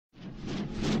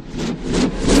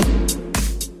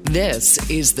This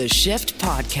is the Shift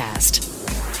Podcast.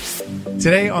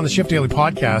 Today on the Shift Daily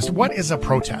Podcast, what is a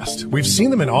protest? We've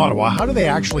seen them in Ottawa. How do they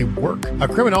actually work? A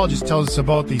criminologist tells us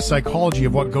about the psychology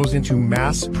of what goes into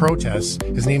mass protests.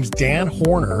 His name's Dan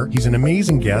Horner. He's an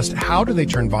amazing guest. How do they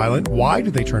turn violent? Why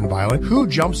do they turn violent? Who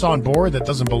jumps on board that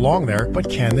doesn't belong there? But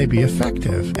can they be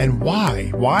effective? And why?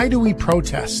 Why do we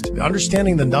protest?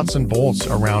 Understanding the nuts and bolts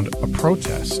around a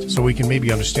protest so we can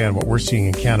maybe understand what we're seeing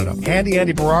in Canada.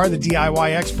 Andy Barrar, the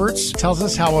DIY experts, tells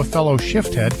us how a fellow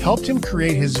shift head helped him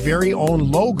create his very own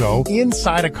logo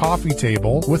inside a coffee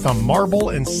table with a marble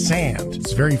and sand.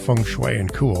 It's very feng shui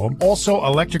and cool. Also,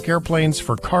 electric airplanes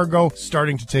for cargo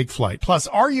starting to take flight. Plus,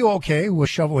 are you okay with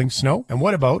shoveling snow? And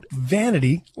what about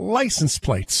vanity license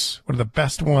plates? What are the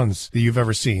best ones that you've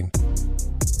ever seen?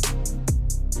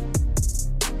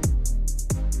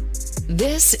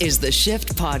 This is the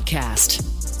Shift Podcast.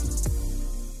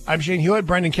 I'm Shane Hewitt.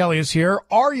 Brendan Kelly is here.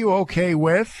 Are you okay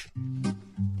with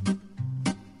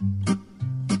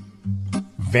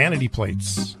vanity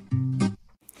plates?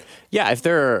 Yeah, if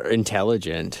they're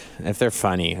intelligent, if they're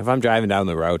funny. If I'm driving down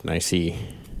the road and I see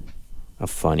a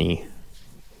funny,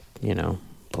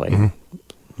 plate,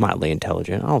 mildly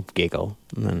intelligent, I'll giggle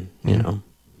and then,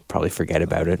 probably forget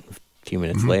about it a few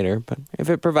minutes later. But if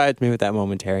it provides me with that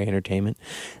momentary entertainment,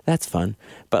 that's fun.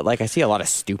 But I see a lot of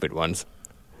stupid ones.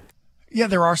 Yeah,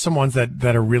 there are some ones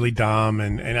that are really dumb,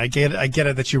 and I get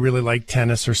it that you really like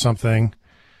tennis or something,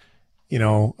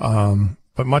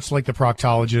 but much like the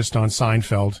proctologist on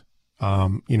Seinfeld,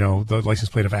 the license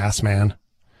plate of Ass Man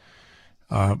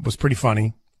was pretty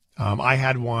funny. I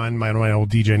had one, my old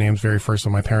DJ names, very first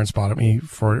one my parents bought it me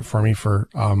for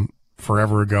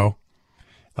forever ago.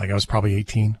 I was probably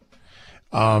 18.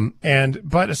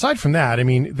 But aside from that, I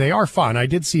mean, they are fun. I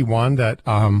did see one that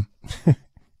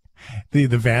the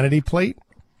vanity plate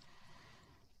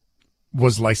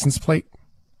was license plate.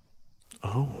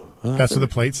 Oh. That's what the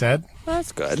plate said.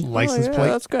 That's good. License plate.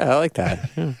 That's good. I like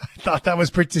that. Yeah. I thought that was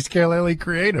particularly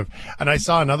creative. And I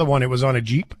saw another one. It was on a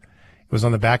Jeep. It was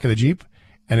on the back of the Jeep,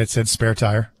 and it said spare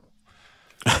tire.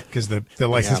 Because the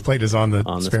license plate is on the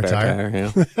spare tire.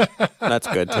 Yeah. That's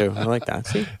good, too. I like that.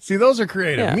 See, those are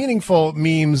creative. Yeah. Meaningful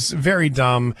memes, very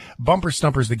dumb. Bumper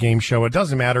Stumper's the game show. It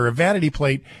doesn't matter. A vanity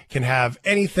plate can have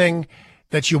anything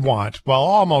that you want. Well,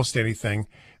 almost anything.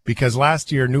 Because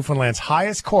last year, Newfoundland's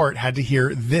highest court had to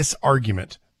hear this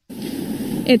argument.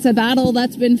 It's a battle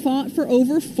that's been fought for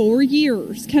over 4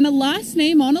 years. Can a last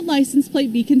name on a license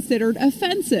plate be considered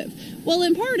offensive? Well,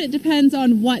 in part, it depends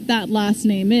on what that last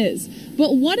name is.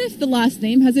 But what if the last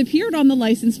name has appeared on the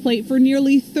license plate for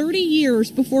nearly 30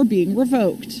 years before being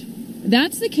revoked?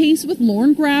 That's the case with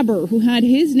Lorne Grabber, who had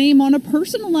his name on a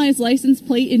personalized license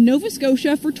plate in Nova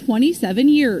Scotia for 27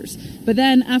 years. But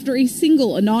then, after a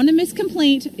single anonymous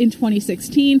complaint in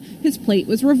 2016, his plate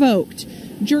was revoked.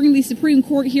 During the Supreme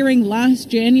Court hearing last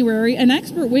January, an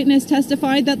expert witness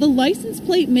testified that the license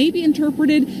plate may be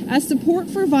interpreted as support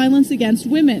for violence against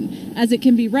women, as it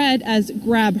can be read as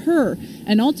grab her,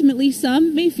 and ultimately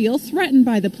some may feel threatened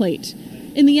by the plate.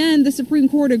 In the end, the Supreme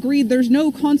Court agreed there's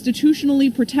no constitutionally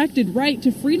protected right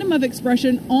to freedom of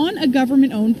expression on a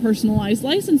government-owned personalized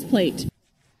license plate.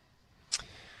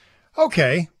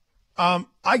 Okay.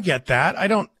 I get that.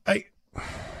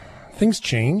 Things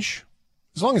change.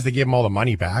 As long as they gave them all the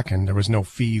money back and there was no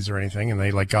fees or anything and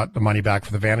they got the money back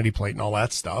for the vanity plate and all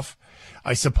that stuff.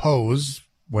 I suppose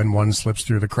when one slips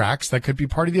through the cracks, that could be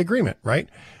part of the agreement, right?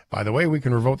 By the way, we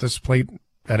can revoke this plate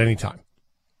at any time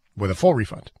with a full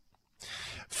refund.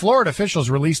 Florida officials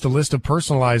released a list of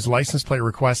personalized license plate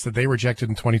requests that they rejected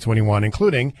in 2021,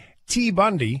 including T.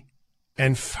 Bundy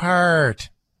and Fart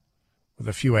with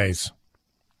a few A's.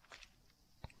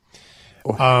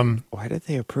 Why did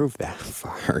they approve that?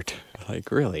 Fart?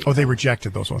 Really? Oh, they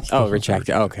rejected those ones.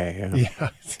 Rejected. Okay. Yeah.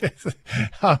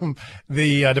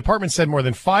 The department said more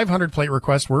than 500 plate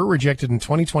requests were rejected in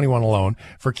 2021 alone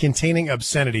for containing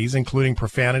obscenities, including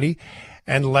profanity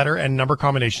and letter and number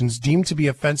combinations deemed to be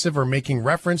offensive or making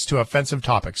reference to offensive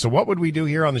topics. So what would we do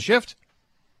here on the shift?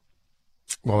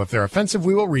 Well, if they're offensive,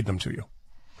 we will read them to you.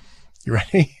 You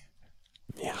ready?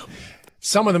 Yeah.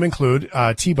 Some of them include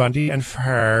T. Bundy and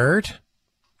Fart.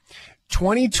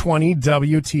 2020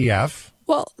 WTF.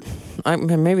 Well,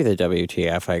 maybe the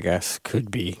WTF, I guess,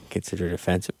 could be considered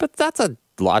offensive, but that's a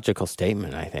logical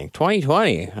statement, I think.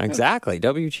 2020, exactly.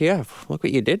 WTF. Look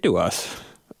what you did to us.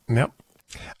 Yep.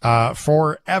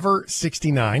 Forever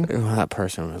 69. Well, that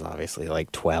person was obviously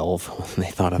 12 when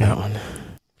they thought of that one.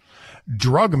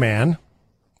 Drug man,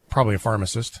 probably a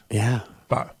pharmacist. Yeah.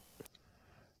 But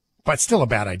still a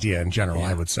bad idea in general,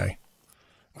 I would say.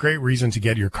 Great reason to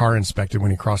get your car inspected when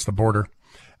you cross the border.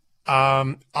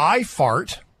 I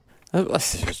fart.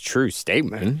 That's a true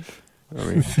statement. I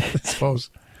mean, I suppose.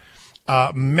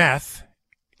 Meth,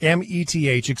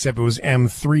 M-E-T-H, except it was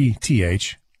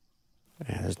M3-T-H.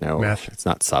 yeah, there's no Meth. It's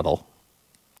not subtle.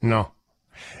 No.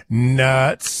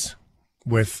 Nuts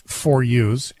with 4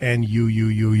 U's,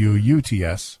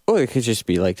 N-U-U-U-U-U-T-S. Oh, it could just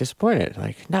be like disappointed.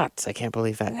 Like, nuts. I can't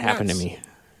believe that happened to me.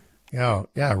 Yeah,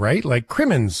 right? Like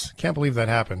Crimmins. Can't believe that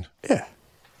happened. Yeah.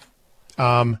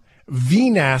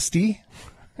 V-Nasty.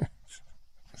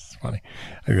 It's funny.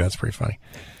 I think that's pretty funny.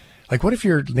 Like, what if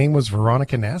your name was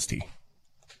Veronica Nasty?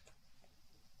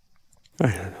 I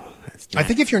don't know. I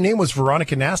think if your name was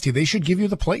Veronica Nasty, they should give you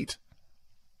the plate.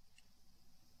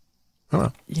 I don't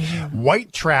know. Yeah.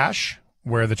 White trash,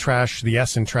 where the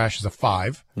S in trash is a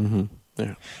 5. Mm-hmm.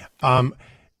 Yeah.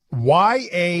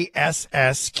 YASSQWN.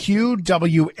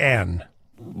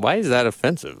 Why is that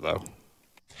offensive, though?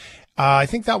 I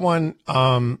think that one,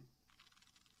 I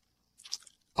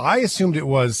assumed it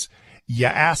was Ya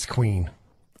Ass Queen.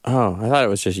 Oh, I thought it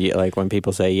was just like when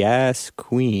people say, yes,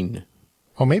 queen.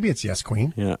 Oh, maybe it's Yes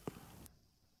Queen. Yeah.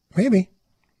 Maybe.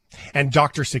 And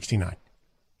Dr. 69.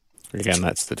 Again,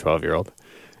 that's the 12-year-old.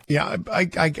 Yeah, I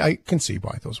can see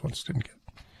why those ones didn't get.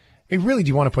 Hey, really, do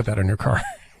you want to put that in your car?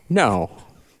 No.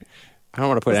 I don't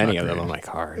want to put It's any not of them on creative.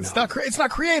 my car. It's No. it's not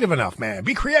creative enough, man.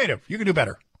 Be creative. You can do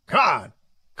better. Come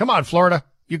on, Florida.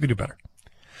 You can do better.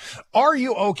 Are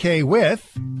you okay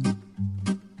with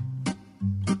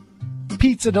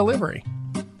pizza delivery?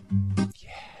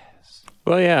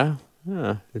 Well, yeah.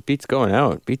 It beats going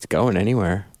out. It beats going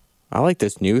anywhere. I like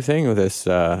this new thing with this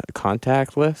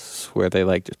contactless where they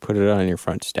like just put it on your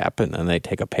front step and then they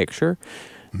take a picture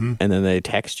and then they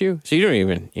text you. So you don't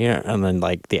even, and then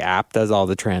like the app does all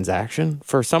the transaction.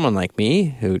 For someone like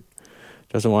me who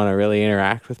doesn't want to really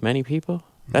interact with many people,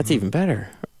 that's even better.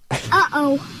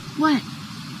 Uh-oh. What?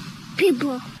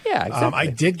 People. Yeah, exactly. I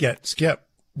did get Skip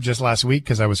just last week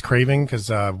because I was craving because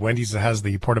Wendy's has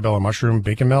the portobello mushroom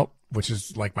bacon melt, which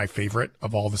is like my favorite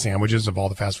of all the sandwiches of all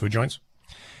the fast food joints.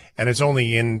 And it's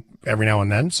only in every now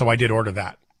and then. So I did order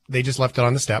that. They just left it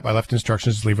on the step. I left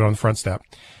instructions to leave it on the front step.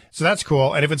 So that's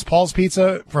cool. And if it's Paul's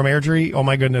Pizza from Airdrie, oh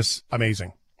my goodness,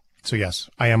 amazing. So yes,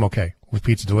 I am okay with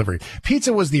pizza delivery.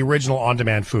 Pizza was the original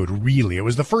on-demand food, really. It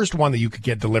was the first one that you could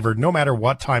get delivered no matter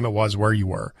what time it was, where you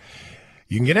were.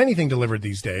 You can get anything delivered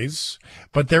these days,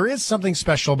 but there is something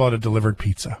special about a delivered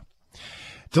pizza.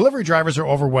 Delivery drivers are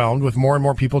overwhelmed with more and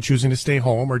more people choosing to stay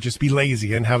home or just be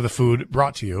lazy and have the food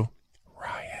brought to you.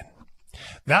 Ryan.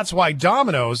 That's why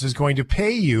Domino's is going to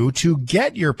pay you to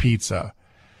get your pizza.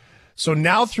 So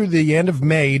now through the end of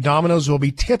May, Domino's will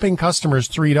be tipping customers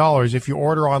 $3 if you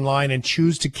order online and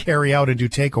choose to carry out and do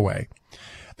takeaway.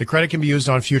 The credit can be used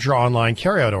on future online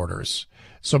carryout orders.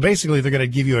 So basically, they're going to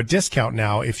give you a discount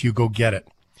now if you go get it.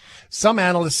 Some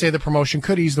analysts say the promotion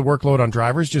could ease the workload on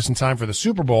drivers just in time for the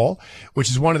Super Bowl, which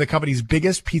is one of the company's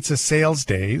biggest pizza sales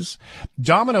days.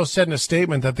 Domino's said in a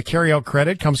statement that the carryout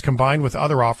credit comes combined with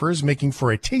other offers, making for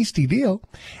a tasty deal,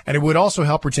 and it would also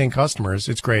help retain customers.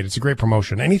 It's great. It's a great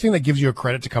promotion. Anything that gives you a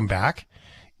credit to come back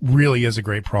really is a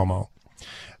great promo.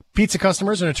 Pizza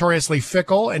customers are notoriously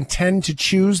fickle and tend to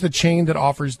choose the chain that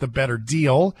offers the better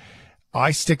deal.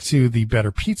 I stick to the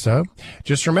better pizza.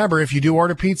 Just remember, if you do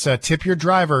order pizza, tip your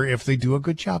driver if they do a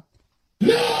good job.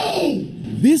 No!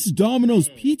 This Domino's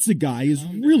pizza guy is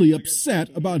really upset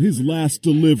about his last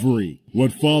delivery.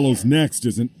 What follows next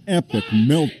is an epic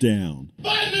meltdown.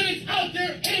 5 minutes out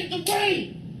there in the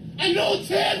rain, and no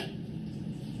tip!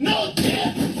 No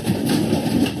tip!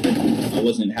 I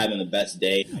wasn't having the best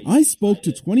day. I spoke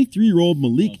to 23-year-old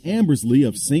Malik Ambersley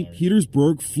of St.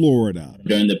 Petersburg, Florida.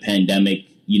 During the pandemic,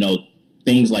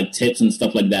 things like tips and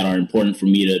stuff like that are important for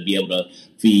me to be able to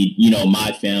feed,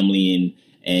 my family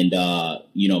and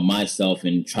myself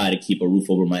and try to keep a roof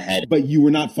over my head. But you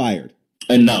were not fired?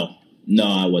 No,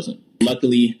 I wasn't.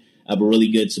 Luckily, I have a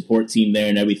really good support team there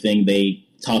and everything. They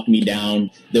talked me down.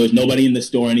 There was nobody in the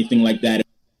store or anything like that.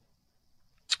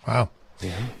 Wow.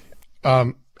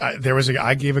 Yeah.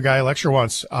 I gave a guy a lecture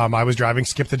once. I was driving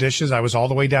Skip the Dishes. I was all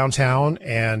the way downtown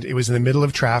and it was in the middle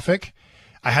of traffic.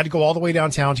 I had to go all the way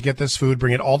downtown to get this food,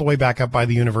 bring it all the way back up by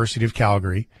the University of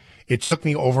Calgary. It took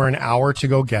me over an hour to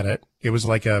go get it. It was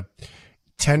like a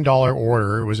 $10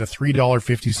 order. It was a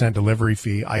 $3.50 delivery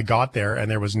fee. I got there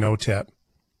and there was no tip.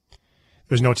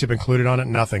 There was no tip included on it,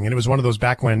 nothing. And it was one of those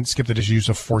back when Skip the Dishes used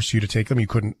to force you to take them. You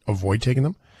couldn't avoid taking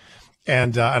them.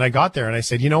 And I got there and I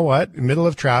said, you know what? Middle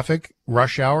of traffic,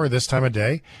 rush hour, this time of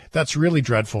day, that's really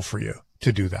dreadful for you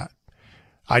to do that.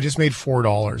 I just made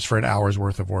 $4 for an hour's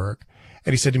worth of work.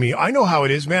 And he said to me, I know how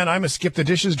it is, man. I'm a Skip the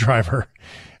Dishes driver.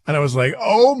 And I was like,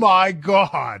 oh my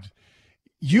God.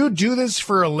 You do this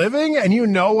for a living and you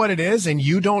know what it is and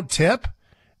you don't tip?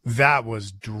 That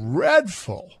was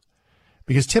dreadful.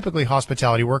 Because typically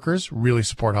hospitality workers really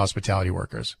support hospitality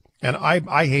workers. And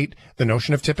I hate the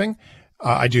notion of tipping.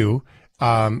 I do.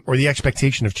 Or the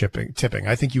expectation of tipping.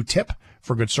 I think you tip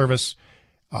for good service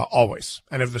always.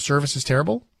 And if the service is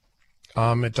terrible,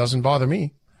 it doesn't bother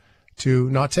me to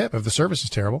not tip if the service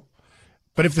is terrible.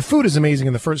 But if the food is amazing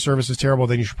and the first service is terrible,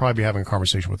 then you should probably be having a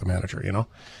conversation with the manager, you know?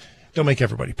 Don't make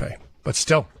everybody pay. But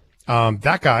still,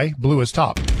 that guy blew his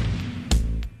top.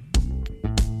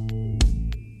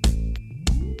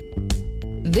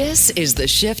 This is the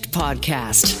Shift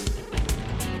Podcast.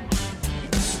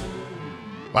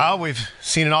 Well, we've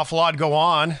seen an awful lot go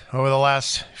on over the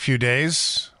last few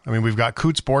days. I mean, we've got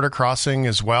Coots border crossing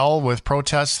as well with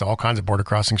protests, all kinds of border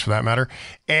crossings for that matter,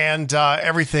 and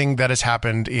everything that has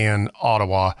happened in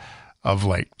Ottawa of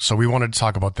late. So we wanted to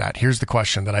talk about that. Here's the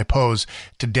question that I pose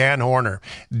to Dan Horner.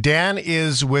 Dan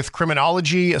is with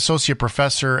Criminology, Associate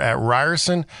Professor at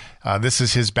Ryerson. This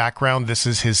is his background. This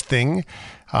is his thing.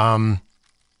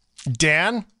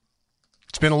 Dan,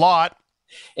 it's been a lot.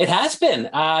 It has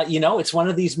been. It's one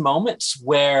of these moments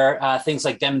where things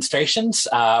like demonstrations,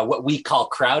 what we call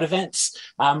crowd events,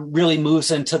 really moves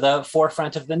into the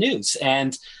forefront of the news.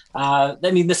 And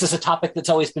this is a topic that's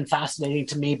always been fascinating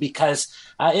to me because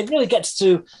it really gets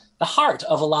to the heart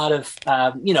of a lot of,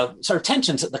 sort of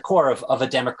tensions at the core of a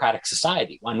democratic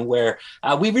society, one where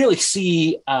we really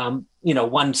see,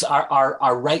 one's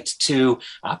our right to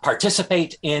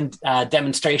participate in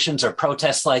demonstrations or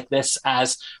protests like this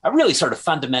as a really sort of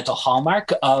fundamental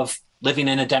hallmark of living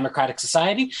in a democratic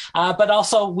society, but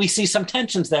also we see some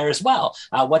tensions there as well.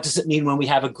 What does it mean when we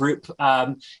have a group,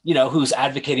 who's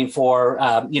advocating for,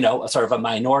 sort of a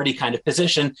minority kind of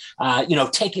position,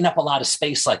 taking up a lot of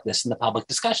space like this in the public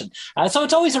discussion? So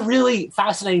it's always a really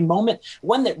fascinating moment,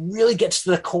 one that really gets to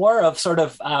the core of sort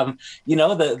of,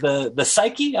 the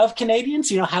psyche of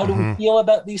Canadians. How do we feel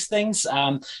about these things?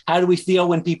 How do we feel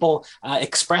when people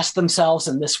express themselves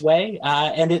in this way?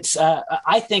 And it's,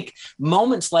 I think,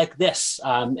 moments like this.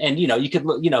 You could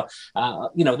look,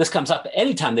 this comes up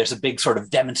anytime there's a big sort of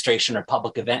demonstration or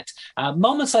public event.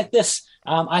 Moments like this,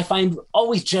 I find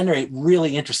always generate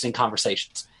really interesting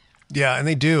conversations. Yeah, and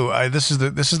they do. This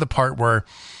is the part where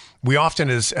we often,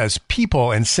 as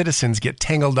people and citizens, get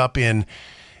tangled up in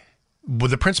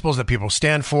with the principles that people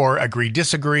stand for, agree,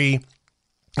 disagree.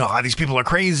 Oh, these people are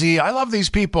crazy. I love these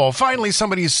people. Finally,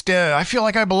 somebody's, I feel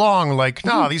like I belong. Like,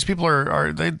 no, these people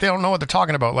they don't know what they're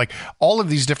talking about. Like all of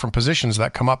these different positions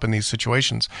that come up in these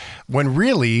situations, when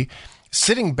really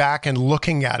sitting back and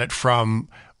looking at it from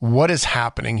what is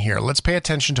happening here, let's pay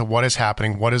attention to what is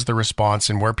happening. What is the response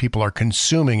and where people are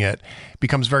consuming it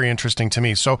becomes very interesting to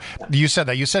me. So you said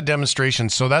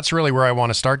demonstrations. So that's really where I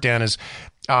want to start, Dan, is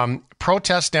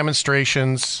protest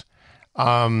demonstrations,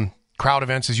 crowd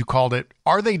events, as you called it.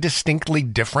 Are they distinctly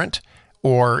different,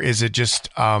 or is it just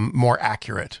more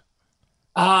accurate?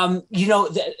 They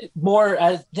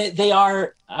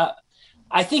are.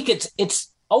 I think it's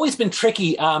always been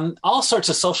tricky. All sorts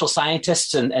of social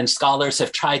scientists and scholars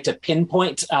have tried to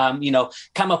pinpoint,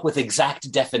 come up with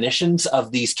exact definitions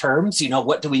of these terms.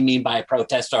 What do we mean by a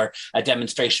protest or a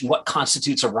demonstration? What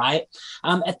constitutes a riot?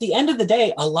 At the end of the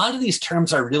day, a lot of these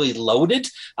terms are really loaded.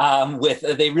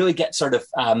 They really get sort of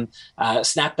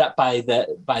snapped up by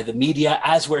the media,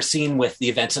 as we're seeing with the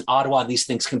events in Ottawa. These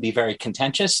things can be very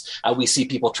contentious. We see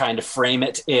people trying to frame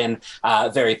it in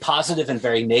very positive and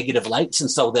very negative lights,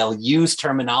 and so they'll use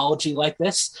terminology like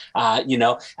this,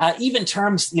 even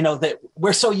terms, that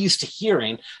we're so used to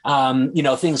hearing,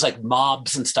 things like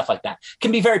mobs and stuff like that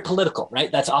can be very political,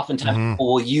 right? That's oftentimes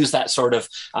people will use that sort of,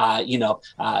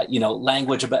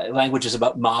 languages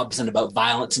about mobs and about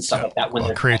violence and stuff like that. When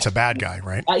it creates a bad guy,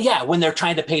 right? When they're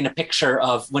trying to paint a picture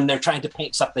of, when they're trying to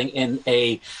paint something in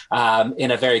a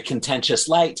very contentious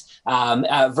light,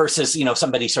 versus,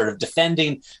 somebody sort of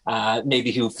defending,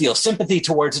 maybe who feels sympathy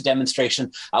towards a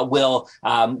demonstration, will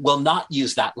not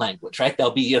use that language, right?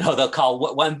 They'll be, they'll call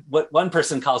what one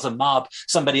person calls a mob,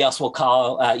 somebody else will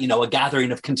call, a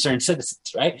gathering of concerned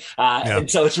citizens, right? And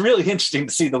so it's really interesting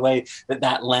to see the way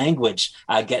that language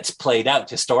gets played out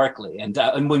historically. And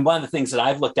when one of the things that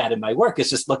I've looked at in my work is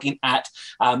just looking at,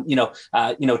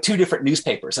 two different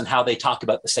newspapers and how they talk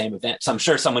about the same event. So I'm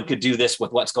sure someone could do this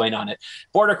with what's going on at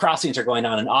border crossings are going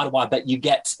on in Ottawa, but you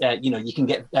get, you can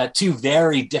get two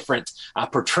very different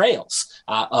portrayals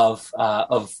of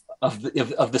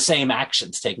the same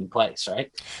actions taking place,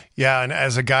 right? Yeah, and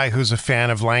as a guy who's a fan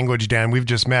of language, Dan, we've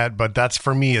just met, but that's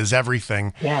for me is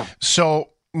everything. Yeah. So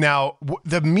Now,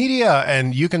 the media,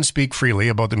 and you can speak freely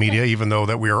about the media, even though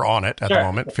that we are on it at the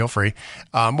moment. Feel free.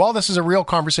 Well, this is a real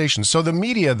conversation. So the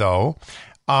media, though,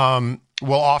 will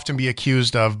often be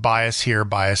accused of bias here,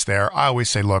 bias there. I always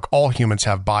say, look, all humans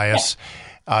have bias.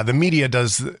 The media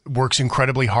works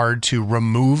incredibly hard to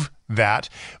remove that.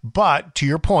 But to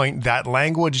your point, that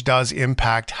language does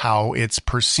impact how it's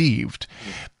perceived.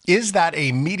 Is that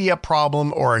a media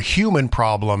problem or a human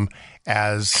problem?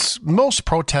 As most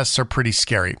protests are pretty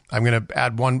scary. I'm going to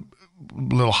add one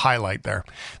little highlight there.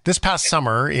 This past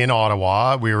summer in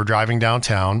Ottawa, we were driving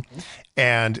downtown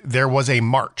and there was a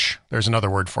march. There's another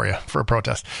word for you for a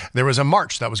protest. There was a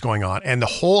march that was going on and the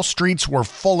whole streets were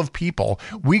full of people.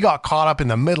 We got caught up in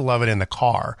the middle of it in the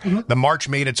car. The march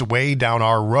made its way down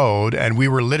our road and we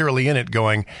were literally in it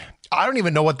going, I don't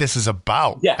even know what this is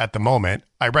about at the moment.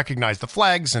 I recognize the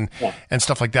flags and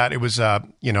stuff like that. It was, a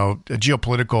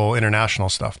geopolitical international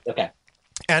stuff. Okay.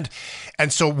 And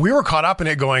so we were caught up in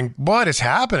it going, what is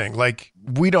happening? Like,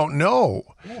 we don't know.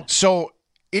 Yeah. So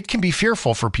it can be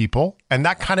fearful for people and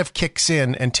that kind of kicks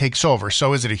in and takes over.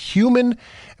 So is it a human?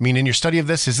 I mean, in your study of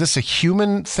this, is this a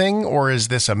human thing or is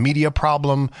this a media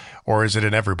problem or is it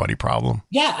an everybody problem?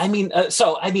 Yeah, I mean,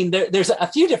 there's a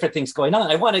few different things going on.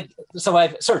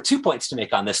 I've sort of 2 points to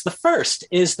make on this. The first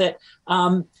is that,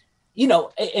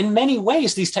 in many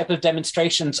ways, these type of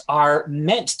demonstrations are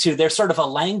meant to, there's sort of a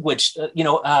language,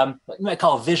 you might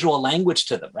call a visual language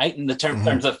to them, right? In the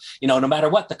terms of, no matter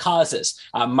what the cause is,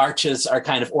 marches are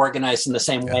kind of organized in the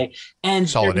same way. And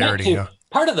solidarity,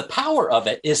 part of the power of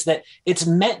it is that it's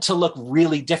meant to look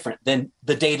really different than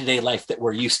the day-to-day life that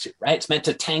we're used to, right? It's meant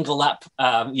to tangle up,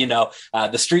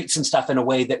 the streets and stuff in a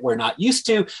way that we're not used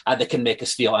to, that can make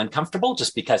us feel uncomfortable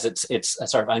just because it's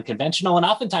sort of unconventional. And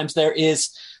oftentimes there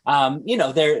is,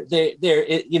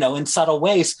 in subtle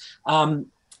ways,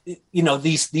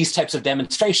 these types of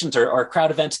demonstrations or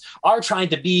crowd events are trying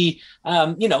to be,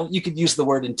 you could use the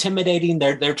word intimidating.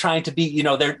 They're trying to be,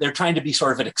 they're trying to be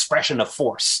sort of an expression of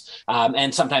force.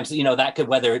 And sometimes, that could,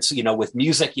 whether it's, with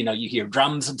music, you hear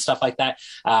drums and stuff like that.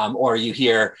 Or you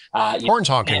hear, horns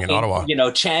honking in Ottawa,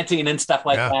 chanting and stuff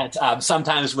like that.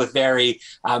 Sometimes with very,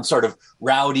 sort of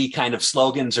rowdy kind of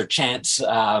slogans or chants,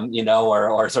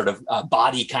 or sort of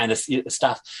body kind of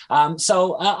stuff.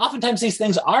 So oftentimes these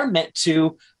things are meant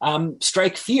to,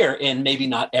 strike fear in maybe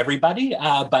not everybody,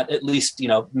 but at least,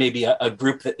 maybe a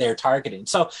group that they're targeting.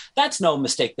 So that's no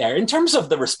mistake there. In terms of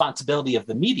the responsibility of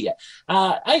the media,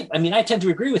 I tend to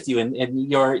agree with you in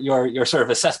your sort of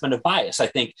assessment of bias. I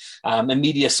think a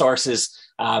media source is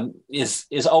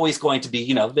always going to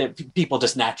be, people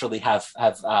just naturally have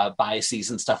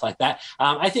biases and stuff like that.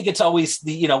 I think it's always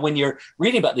when you're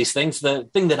reading about these things, the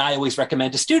thing that I always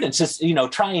recommend to students is,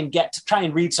 try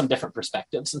and read some different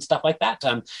perspectives and stuff like that.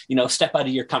 Step out of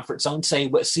your comfort zone,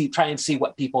 try and see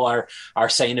what people are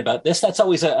saying about this. That's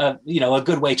always a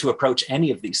good way to approach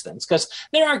any of these things, because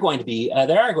there are going to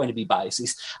be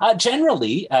biases.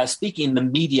 Generally speaking, the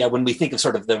media, when we think of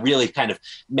sort of the really kind of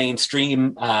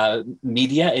mainstream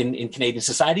media in Canadian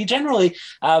society, generally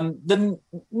the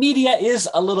media is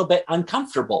a little bit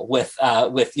uncomfortable with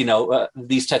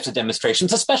these types of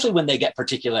demonstrations, especially when they get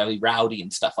particularly rowdy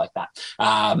and stuff like that.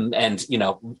 And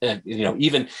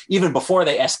even before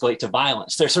they escalate to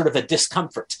violence, there's sort of a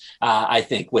discomfort, I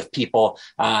think, with people,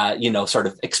 sort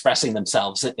of expressing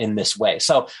themselves in this way.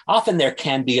 So often there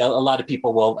can be a lot of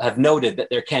people will have noted that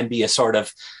there can be a sort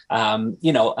of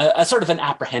a sort of an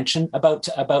apprehension about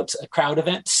crowd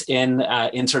events in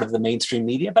sort of the mainstream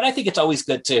media. But I think it's always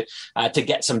good to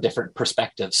get some different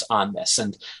perspectives on this.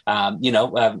 And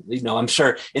I'm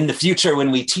sure in the future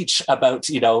when we teach about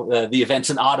the events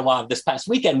in Ottawa this past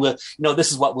weekend,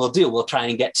 this is what we'll do. We'll try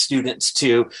and get students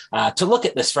to look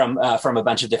at this from a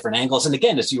bunch of different angles. And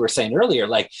again, as you were saying earlier,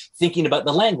 like thinking about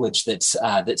the language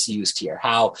that's used here.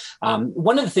 How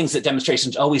one of the things that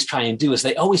demonstrations always try and do is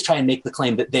they always try and make the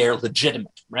claim that they're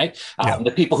legitimate, right?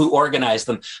 The people who organize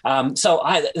them. This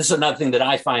is another thing that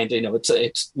I find,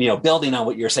 it's building on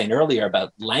what you were saying earlier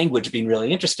about language being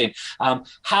really interesting.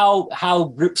 How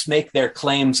groups make their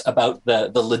claims about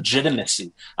the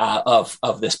legitimacy of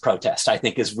this protest, I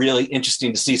think, is really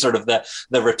interesting to see sort of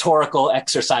the rhetorical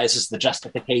exercises, the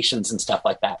justifications and stuff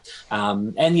like that.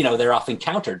 And they're often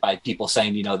countered by people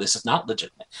saying, this is not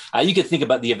legitimate. You could think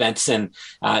about the events in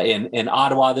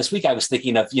Ottawa this week. I was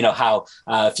thinking of, how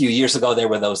a few years ago there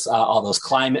were all those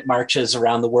climate marches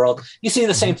around the world. You see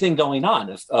the same thing going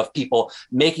on of people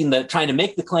trying to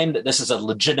make the claim that this is a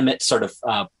legitimate sort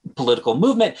of political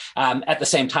movement, at the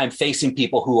same time facing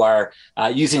people who are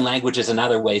using languages in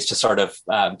other ways to sort of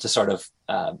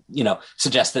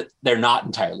suggest that they're not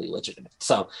entirely legitimate.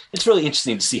 So it's really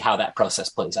interesting to see how that process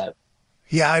plays out.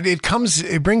 Yeah, it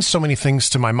brings so many things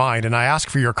to my mind, and I ask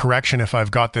for your correction if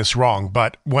I've got this wrong.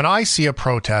 But when I see a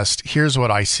protest, here's what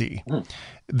I see.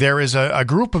 There is a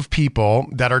group of people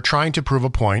that are trying to prove a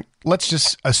point. Let's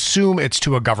just assume it's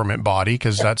to a government body,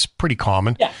 because that's pretty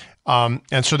common. Yeah.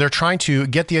 And so they're trying to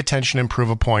get the attention and prove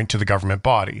a point to the government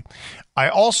body. I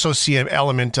also see an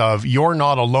element of, you're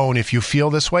not alone if you feel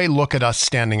this way. Look at us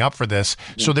standing up for this.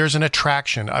 So there's an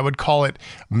attraction. I would call it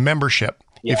membership,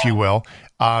 if you will,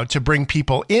 to bring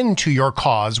people into your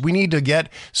cause. We need to get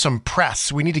some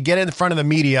press. We need to get in front of the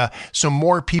media so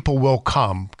more people will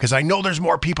come. Because I know there's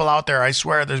more people out there. I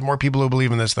swear there's more people who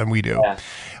believe in this than we do. Yeah.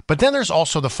 But then there's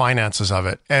also the finances of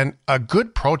it. And a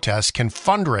good protest can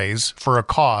fundraise for a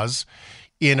cause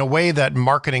in a way that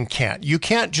marketing can't. You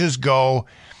can't just go,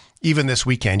 even this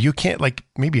weekend, you can't, like,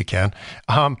 maybe you can.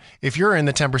 If you're in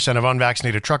the 10% of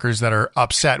unvaccinated truckers that are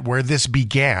upset where this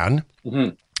began,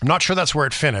 I'm not sure that's where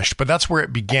it finished, but that's where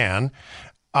it began.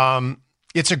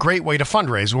 It's a great way to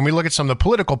fundraise. When we look at some of the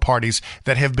political parties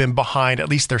that have been behind, at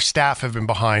least their staff have been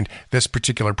behind this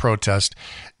particular protest,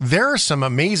 there are some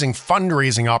amazing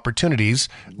fundraising opportunities,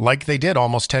 like they did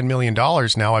almost $10 million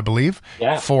now, I believe,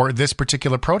 for this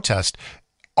particular protest.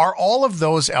 Are all of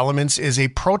those elements, is a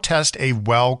protest a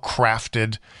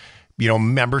well-crafted,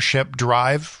 membership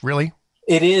drive, really?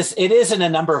 It is in a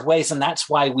number of ways, and that's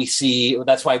why we see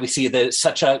that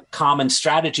such a common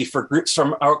strategy for groups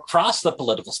from across the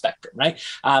political spectrum, right?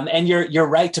 And you're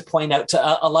right to point out,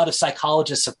 to a lot of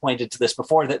psychologists have pointed to this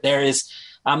before, that there is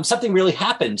something really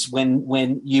happens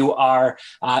when you are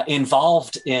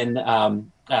involved in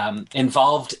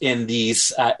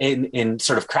these in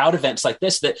sort of crowd events like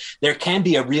this, that there can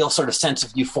be a real sort of sense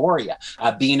of euphoria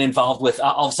being involved with.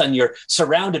 All of a sudden you're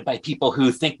surrounded by people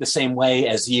who think the same way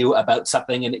as you about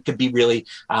something, and it could be really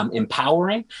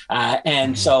empowering.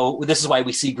 And so this is why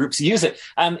we see groups use it.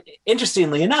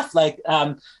 Interestingly enough,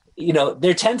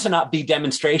 there tend to not be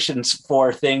demonstrations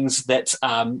for things that,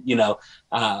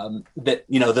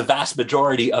 the vast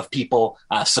majority of people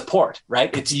support,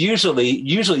 right? It's usually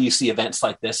you see events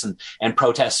like this and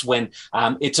protests when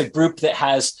it's a group that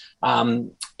has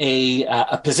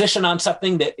a position on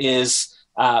something that is,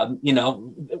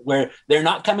 where they're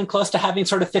not coming close to having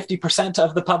sort of 50%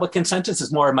 of the public consensus.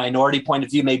 It's more a minority point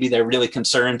of view. Maybe they're really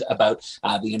concerned about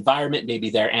the environment. Maybe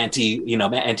they're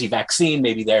anti-vaccine.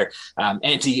 Maybe they're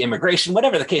anti-immigration,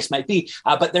 whatever the case might be.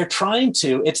 But they're trying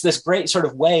to, it's this great sort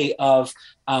of way of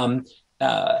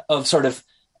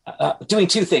doing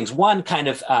two things. One, kind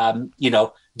of,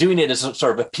 doing it as a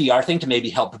sort of a PR thing to maybe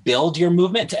help build your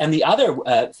movement. And the other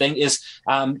thing is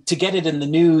to get it in the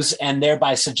news and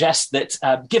thereby suggest that,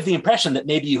 give the impression that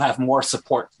maybe you have more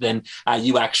support than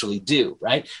you actually do,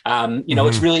 right?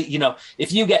 It's really,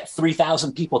 if you get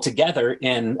 3,000 people together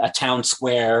in a town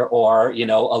square or,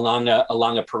 along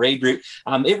a parade route,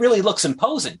 it really looks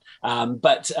imposing.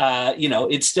 But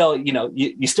it's still,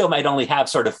 you still might only have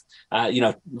sort of,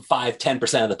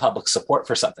 5-10% of the public support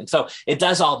for something. So it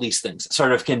does all these things. It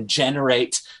sort of can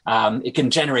generate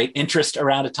interest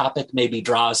around a topic, maybe it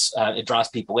draws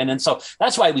people in. And so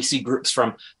that's why we see groups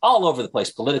from all over the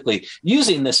place politically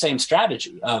using the same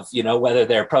strategy of, whether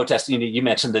they're protesting, you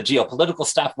mentioned the geopolitical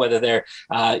stuff, whether they're,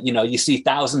 you see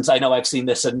thousands, I know I've seen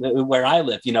this where I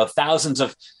live, thousands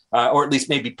of, or at least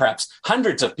maybe perhaps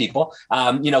hundreds of people,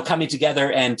 coming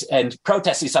together and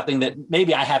protesting something that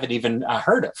maybe I haven't even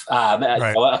heard of,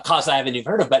 right. A cause I haven't even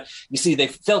heard of. But you see, they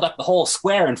filled up the whole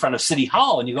square in front of City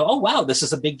Hall, and you go, oh, wow, this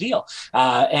is a big deal.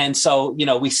 And so,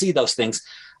 we see those things.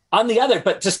 On the other,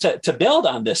 but just to build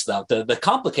on this, though, the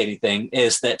complicating thing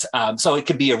is that, so it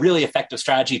can be a really effective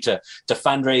strategy to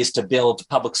fundraise, to build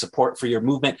public support for your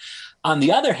movement. On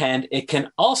the other hand, it can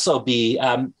also be,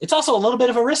 it's also a little bit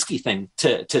of a risky thing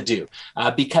to do,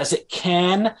 because it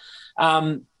can,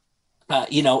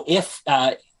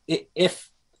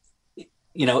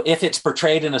 if it's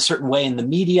portrayed in a certain way in the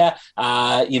media,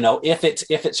 if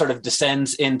it sort of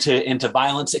descends into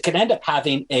violence, it can end up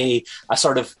having a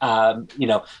sort of,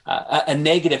 a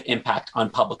negative impact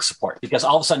on public support, because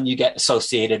all of a sudden you get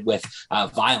associated with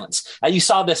violence. You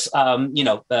saw this, in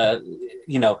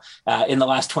the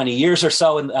last 20 years or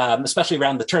so, and especially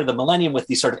around the turn of the millennium, with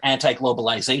these sort of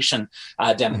anti-globalization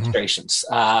demonstrations.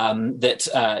 That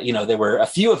there were a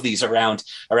few of these around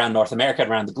North America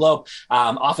and around the globe.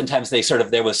 Oftentimes they sort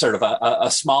there was sort of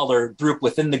a smaller group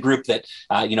within the group that,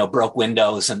 broke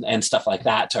windows and stuff like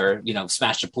that, or,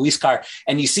 smashed a police car.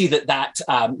 And you see that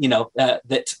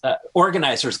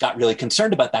organizers got really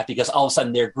concerned about that because all of a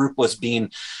sudden their group was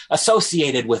being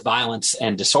associated with violence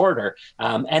and disorder.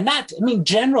 And that,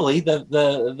 generally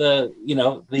the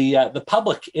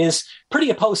public is pretty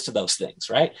opposed to those things,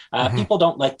 right? People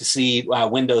don't like to see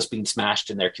windows being smashed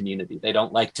in their community. They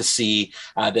don't like to see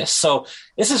this. So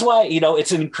this is why,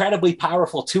 it's an incredibly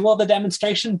powerful tool, the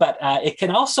demonstration, but it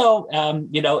can also,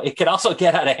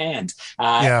 get out of hand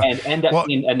and end up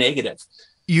being a negative.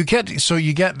 You get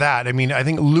that. I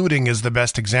think looting is the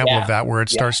best example of that, where it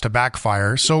starts to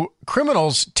backfire. So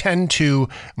criminals tend to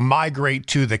migrate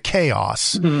to the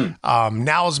chaos.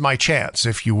 Now's my chance,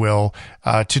 if you will,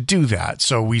 to do that.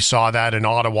 So we saw that in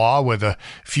Ottawa with a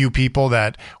few people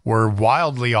that were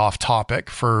wildly off topic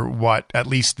for what at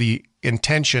least the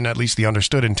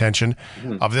understood intention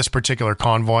of this particular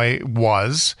convoy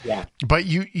was. Yeah. But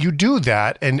you do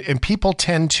that, and people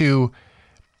tend to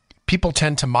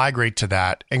migrate to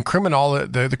that, and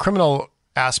the criminal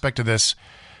aspect of this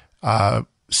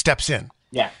steps in.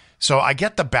 Yeah. So I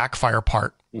get the backfire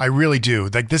part. I really do.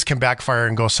 Like, this can backfire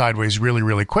and go sideways really,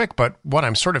 really quick. But what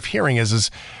I'm sort of hearing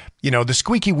is, the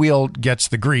squeaky wheel gets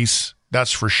the grease,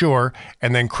 that's for sure.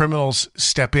 And then criminals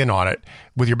step in on it.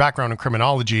 With your background in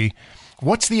criminology,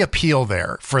 what's the appeal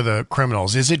there for the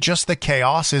criminals? Is it just the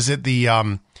chaos? Is it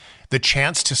the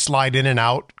chance to slide in and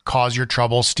out, cause your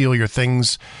trouble, steal your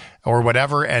things, or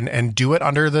whatever, and do it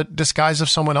under the disguise of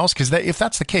someone else? Because if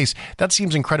that's the case, that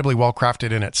seems incredibly well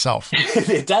crafted in itself.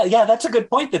 It does. Yeah, that's a good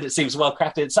point, that it seems well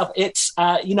crafted itself. It's,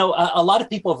 a lot of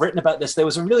people have written about this. There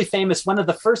was a really famous, one of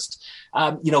the first,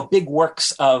 big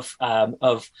works of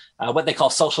what they call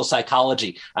social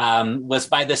psychology, was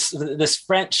by this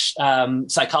French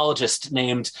psychologist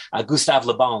named Gustave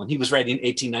Le Bon. He was writing in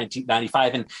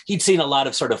 1895, and he'd seen a lot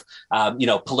of sort of,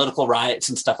 political riots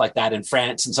and stuff like that in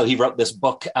France. And so he wrote this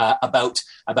book about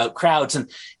crowds, and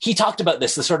he talked about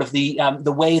this, the sort of the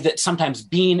way that sometimes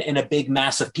being in a big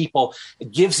mass of people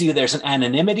gives you, there's an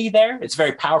anonymity there. It's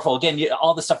very powerful. Again,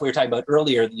 all the stuff we were talking about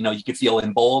earlier, you could feel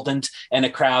emboldened in a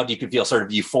crowd, you could feel sort of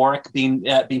euphoric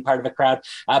being part of a crowd,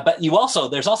 but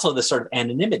there's also this sort of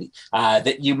anonymity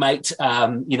that you might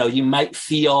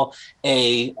feel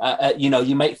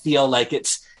you might feel like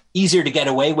it's easier to get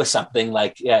away with something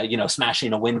like,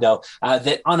 smashing a window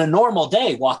that on a normal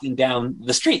day walking down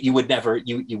the street, you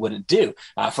wouldn't do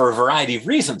for a variety of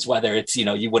reasons, whether it's,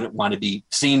 you wouldn't want to be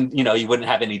seen, you wouldn't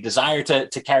have any desire to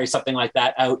carry something like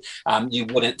that out. You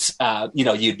wouldn't,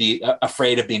 you'd be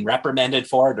afraid of being reprimanded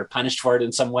for it or punished for it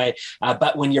in some way.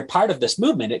 But when you're part of this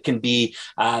movement, it can be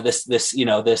this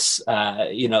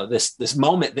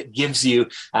moment that gives you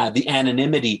the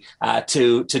anonymity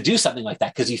to do something like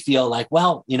that, because you feel like,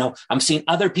 well, I'm seeing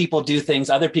other people do things.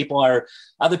 Other people are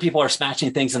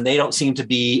smashing things, and they don't seem to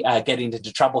be getting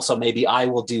into trouble. So maybe I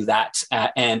will do that,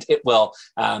 and it will,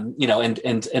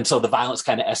 and so the violence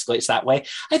kind of escalates that way.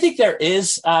 I think there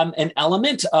is an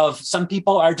element of some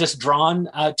people are just drawn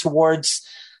towards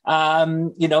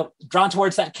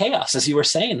that chaos, as you were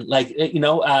saying,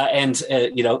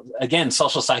 again,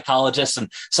 social psychologists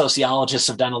and sociologists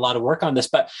have done a lot of work on this,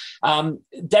 but one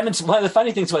of the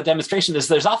funny things about demonstration is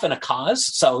there's often a cause.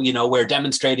 So, we're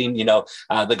demonstrating,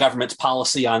 the government's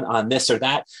policy on this or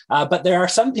that, but there are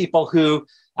some people who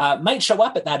might show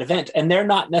up at that event and they're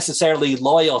not necessarily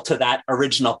loyal to that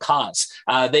original cause.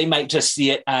 They might just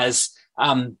see it as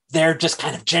they're just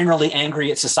kind of generally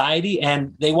angry at society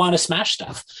and they want to smash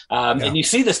stuff. And you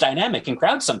see this dynamic in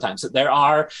crowds sometimes, that there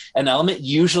are an element,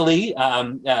 usually,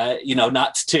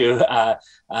 not to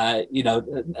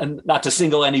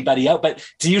single anybody out, but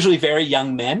it's usually very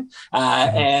young men.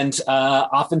 And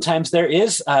oftentimes there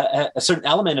is a certain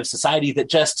element of society that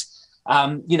just,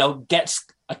 gets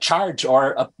a charge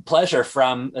or a pleasure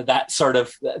from that sort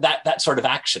of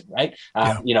action, right?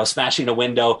 Smashing a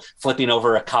window, flipping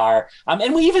over a car,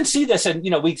 and we even see this, and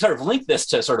we sort of link this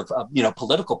to sort of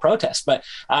political protest. But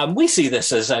we see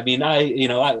this as,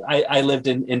 I lived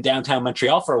in downtown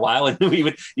Montreal for a while, and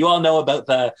you all know about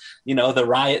the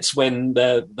riots when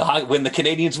the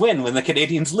Canadians win, when the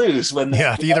Canadians lose,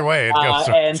 either way it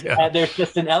goes. There's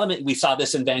just an element. We saw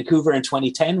this in Vancouver in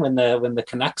 2010 when the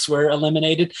Canucks were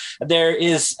eliminated. There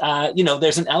is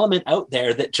there's an element out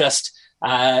there that just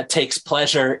takes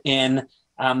pleasure in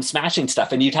smashing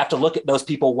stuff, and you'd have to look at those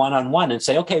people one-on-one and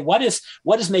say, okay, what is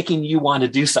making you want to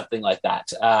do something like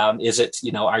that? Is it,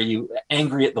 are you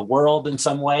angry at the world in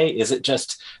some way? Is it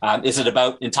just, is it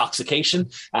about intoxication?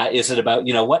 Is it about,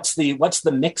 what's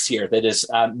the mix here that is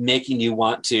making you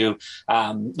want to,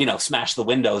 smash the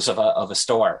windows of a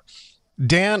store?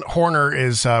 Dan Horner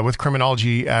is with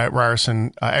Criminology at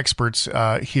Ryerson Experts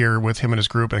here with him and his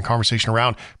group and conversation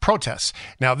around protests.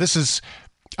 Now, this is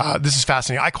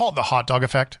fascinating. I call it the hot dog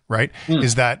effect, right?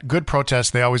 Is that good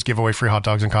protests, they always give away free hot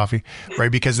dogs and coffee,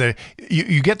 right? Because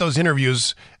you get those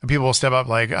interviews and people will step up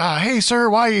like, hey, sir,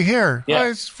 why are you here? Yeah. Oh,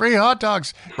 it's free hot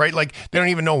dogs, right? Like they don't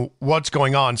even know what's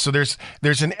going on. So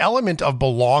there's an element of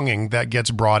belonging that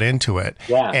gets brought into it.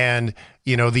 Yeah. And,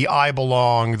 the I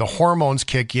belong, the hormones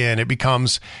kick in. It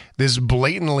becomes this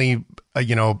blatantly,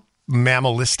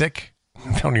 mammalistic,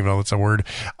 I don't even know if that's a word,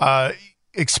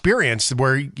 experience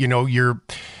where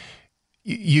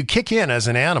you kick in as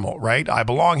an animal, right? I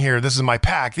belong here. This is my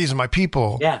pack. These are my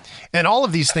people. Yeah. And all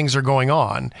of these things are going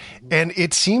on. And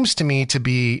it seems to me to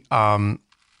be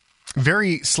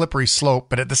very slippery slope,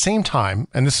 but at the same time,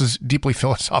 and this is deeply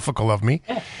philosophical of me,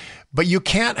 but you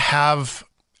can't have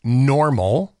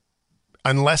normal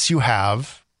unless you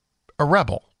have a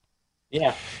rebel.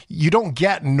 Yeah. You don't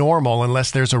get normal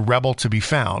unless there's a rebel to be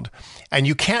found. And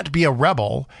you can't be a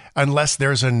rebel unless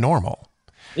there's a normal.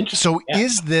 So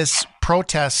is this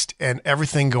protest and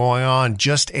everything going on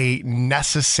just a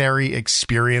necessary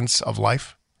experience of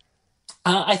life?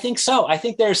 I think so. I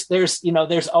think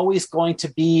there's always going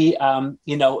to be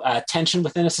tension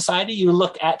within a society. You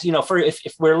look at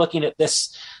if we're looking at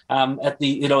this at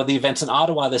the events in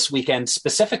Ottawa this weekend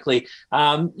specifically,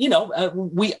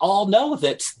 we all know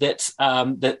that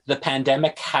the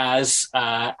pandemic has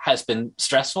been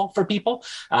stressful for people.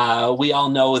 We all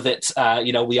know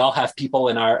that we all have people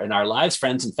in our lives,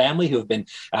 friends and family, who have been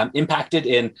impacted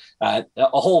in a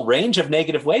whole range of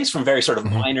negative ways, from very sort of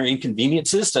minor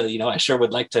inconveniences to I sure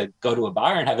would like to go to a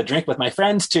bar and have a drink with my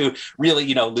friends, to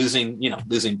really losing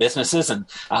businesses and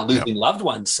losing loved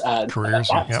ones, careers.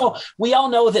 So we all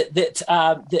know that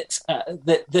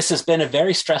this has been a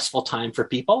very stressful time for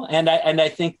people, and I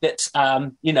think that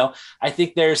I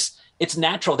think it's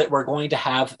natural that we're going to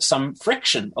have some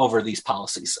friction over these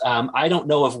policies. I don't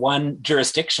know of one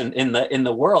jurisdiction in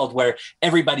the world where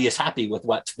everybody is happy with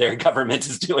what their government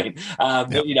is doing.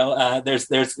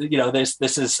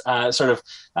 This is sort of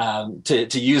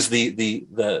to use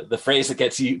the phrase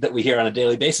that we hear on a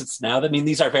daily basis now. I mean,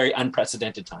 these are very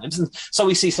unprecedented times, and so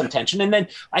we see some tension. And then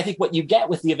I think what you get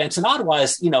with the events in Ottawa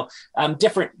is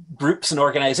different groups and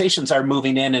organizations are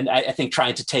moving in, and I think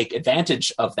trying to take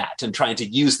advantage of that and trying to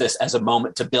use this as a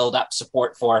moment to build up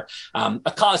support for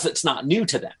a cause that's not new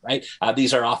to them, right?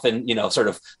 These are often, sort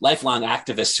of lifelong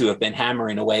activists who have been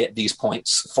hammering away at these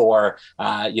points for,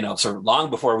 sort of long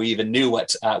before we even knew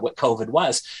what COVID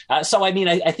was. So, I mean,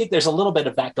 I think there's a little bit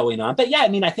of that going on. But yeah, I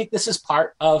mean, I think this is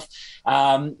part of,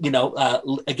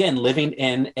 again, living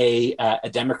in a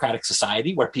democratic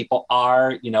society where people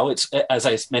are, it's, as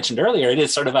I mentioned earlier, it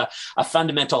is sort of a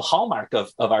fundamental hallmark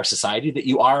of our society that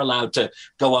you are allowed to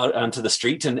go out onto the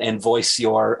street and voice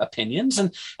your opinions,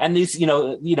 and these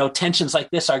tensions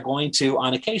like this are going to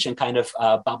on occasion kind of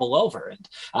bubble over, and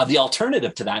the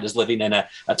alternative to that is living in a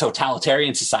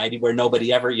totalitarian society where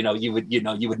nobody ever you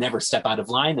would never step out of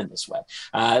line in this way.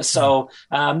 I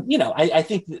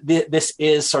think this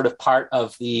is sort of part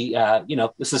of the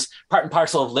this is part and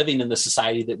parcel of living in the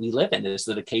society that we live in, is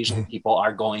that occasionally people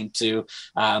are going to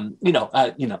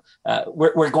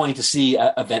we're going to see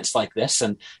events like this,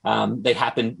 and they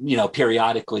happen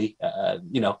periodically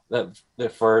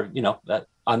for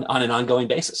on an ongoing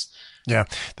basis. Yeah.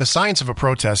 The science of a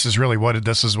protest is really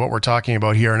this is what we're talking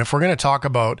about here. And if we're going to talk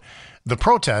about the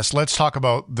protest, let's talk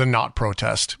about the not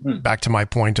protest. Back to my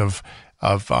point of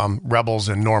rebels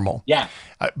and normal. Yeah.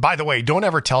 By the way, don't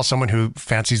ever tell someone who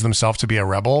fancies themselves to be a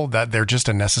rebel that they're just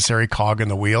a necessary cog in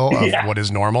the wheel of what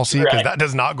is normalcy, because that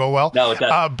does not go well. No, it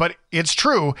doesn't. But it's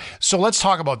true. So let's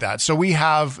talk about that. So we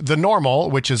have the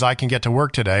normal, which is I can get to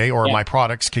work today, or my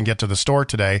products can get to the store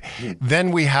today.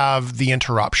 Then we have the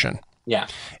interruption. Yeah.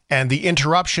 And the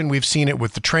interruption, we've seen it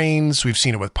with the trains, we've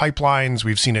seen it with pipelines,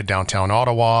 we've seen it downtown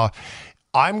Ottawa.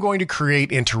 I'm going to create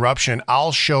interruption.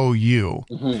 I'll show you.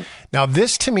 Now,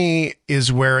 this to me is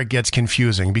where it gets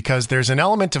confusing, because there's an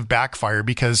element of backfire,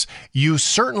 because you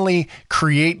certainly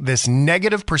create this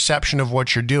negative perception of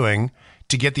what you're doing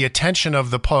to get the attention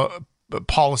of the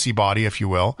policy body, if you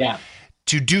will,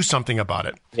 to do something about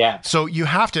it. Yeah. So you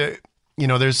have to,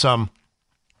 there's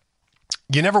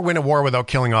you never win a war without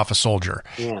killing off a soldier.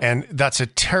 Yeah. And that's a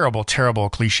terrible, terrible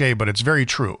cliche, but it's very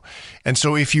true. And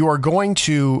so if you're going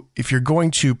to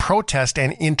protest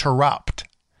and interrupt,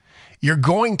 you're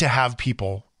going to have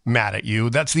people mad at you.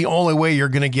 That's the only way you're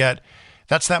going to get,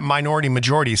 that's that minority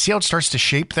majority. See how it starts to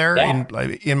shape there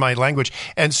in my language?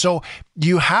 And so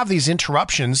you have these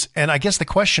interruptions, and I guess the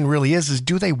question really is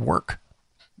do they work?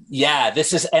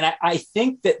 This is, and I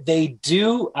think that they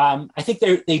do. I think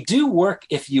they do work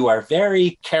if you are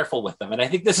very careful with them. And I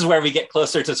think this is where we get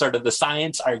closer to sort of the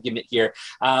science argument here.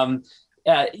 I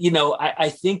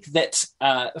think that,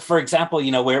 for example,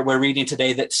 we're reading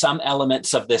today that some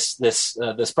elements of this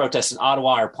protest in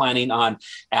Ottawa are planning on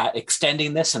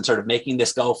extending this and sort of making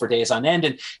this go for days on end.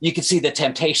 And you can see the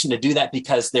temptation to do that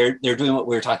because they're doing what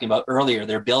we were talking about earlier.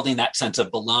 They're building that sense of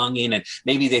belonging, and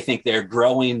maybe they think they're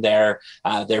growing their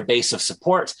base of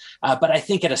support. But I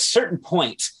think at a certain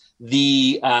point,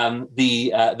 the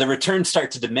returns start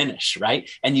to diminish, right?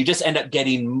 And you just end up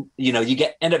getting,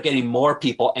 end up getting more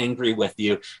people angry with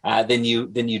you than you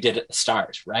did at the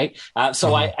start, right?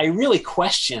 So I really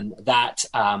question that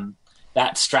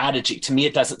strategy. To me,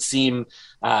 it doesn't seem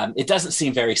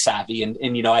very savvy,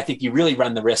 and I think you really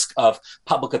run the risk of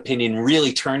public opinion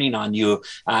really turning on you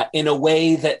in a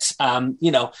way that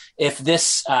if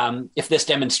this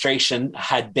demonstration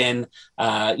had been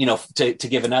to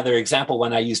give another example,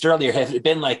 one I used earlier, had it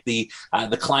been like the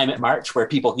climate march where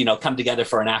people come together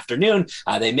for an afternoon,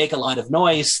 they make a lot of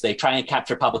noise, they try and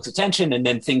capture public's attention, and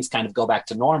then things kind of go back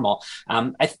to normal.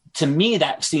 To me,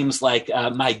 that seems like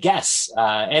my guess,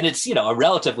 and it's a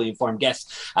relatively informed guess.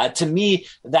 To me,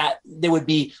 that there would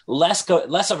be less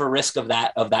of a risk of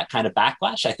that kind of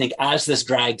backlash. I think as this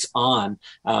drags on,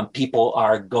 people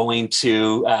are going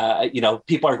to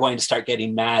start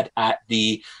getting mad at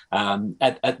the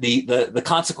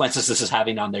consequences this is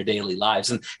having on their daily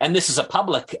lives, and this is a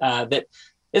public that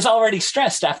is already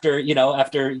stressed after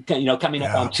coming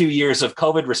up on 2 years of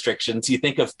COVID restrictions. You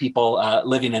think of people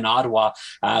living in Ottawa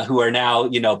who are now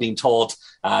being told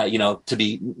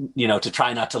to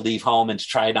try not to leave home and to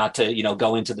try not to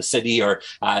go into the city, or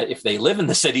if they live in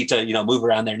the city to move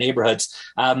around their neighborhoods.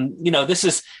 This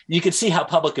is, you could see how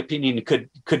public opinion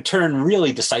could turn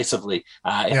really decisively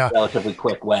in a relatively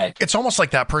quick way. It's almost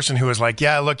like that person who is like,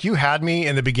 yeah, look, you had me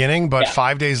in the beginning, but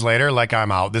 5 days later, like,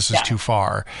 I'm out. This is too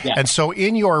far. Yeah. And so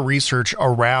in your research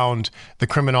around the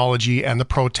criminology and the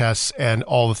protests and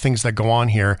all the things that go on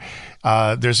here,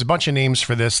 there's a bunch of names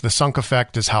for this. The sunk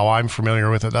effect is how I'm familiar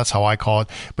with it. That's how I call it.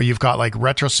 But you've got like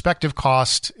retrospective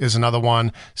cost is another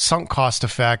one. Sunk cost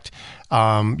effect.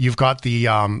 You've got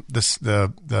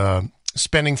the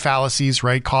spending fallacies,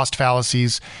 right? Cost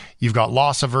fallacies. You've got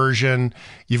loss aversion.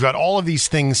 You've got all of these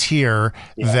things here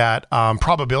that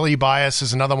probability bias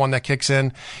is another one that kicks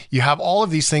in. You have all of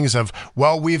these things of,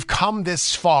 well, we've come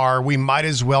this far, we might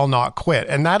as well not quit.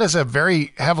 And that is a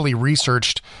very heavily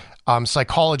researched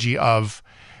psychology of,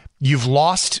 you've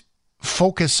lost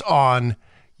focus on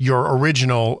your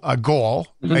original goal,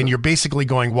 and you're basically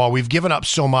going, well, we've given up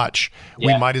so much,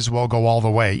 we might as well go all the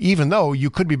way, even though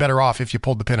you could be better off if you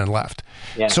pulled the pin and left.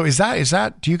 Yeah. So is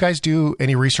that, do you guys do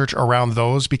any research around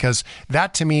those? Because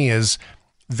that to me is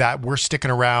that we're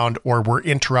sticking around, or we're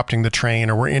interrupting the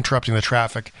train, or we're interrupting the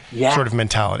traffic sort of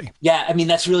mentality. Yeah, I mean,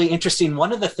 that's really interesting.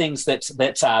 One of the things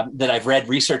that I've read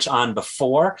research on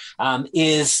before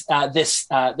is this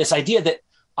idea that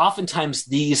oftentimes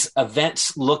these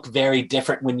events look very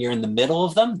different when you're in the middle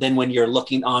of them than when you're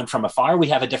looking on from afar. We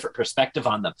have a different perspective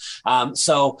on them.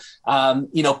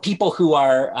 People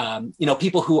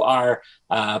who are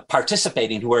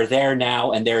participating, who are there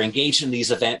now and they're engaged in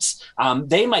these events,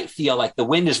 they might feel like the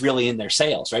wind is really in their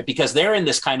sails, right? Because they're in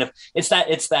this kind of, it's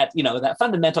that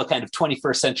fundamental kind of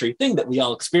 21st century thing that we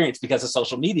all experience because of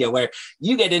social media, where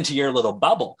you get into your little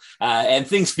bubble and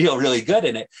things feel really good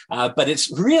in it. But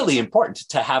it's really important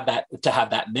to have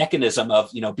that mechanism of,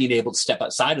 being able to step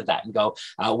outside of that and go,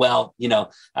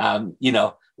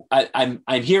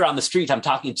 I'm here on the street. I'm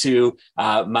talking to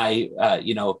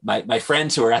my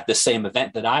friends who are at the same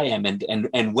event that I am,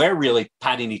 and we're really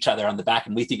patting each other on the back,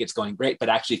 and we think it's going great. But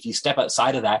actually, if you step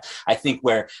outside of that, I think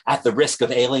we're at the risk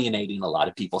of alienating a lot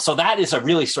of people. So that is a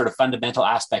really sort of fundamental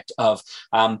aspect of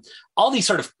all these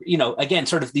sort of, again,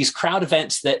 sort of these crowd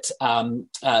events that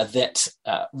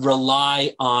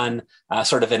rely on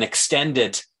sort of an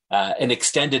extended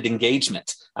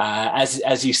engagement.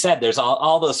 As you said, there's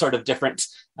all those sort of different,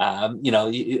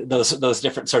 those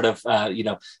different sort of,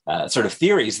 sort of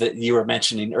theories that you were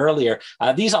mentioning earlier.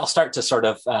 These all start to sort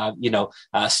of,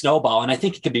 snowball. And I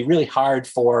think it can be really hard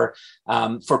for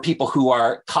people who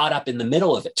are caught up in the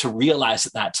middle of it to realize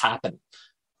that that's happening.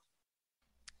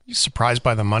 You surprised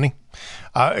by the money?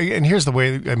 And here's the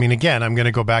way, I mean, again, I'm going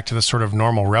to go back to the sort of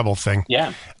normal rebel thing.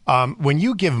 Yeah. When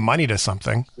you give money to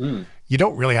something, you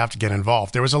don't really have to get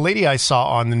involved. There was a lady I saw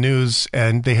on the news,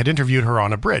 and they had interviewed her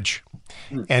on a bridge.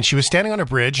 And she was standing on a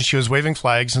bridge, and she was waving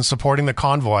flags and supporting the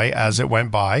convoy as it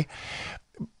went by.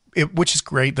 which is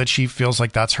great that she feels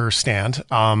like that's her stand.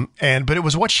 But it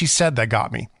was what she said that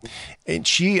got me.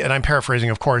 And I'm paraphrasing,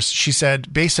 of course, she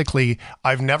said, basically,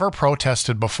 I've never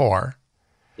protested before.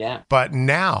 Yeah. But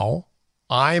now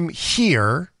I'm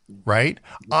here, right?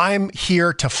 I'm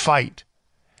here to fight.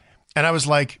 And I was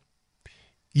like,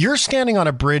 you're standing on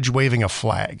a bridge waving a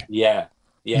flag. Yeah.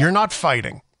 You're not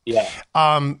fighting. Yeah.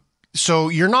 So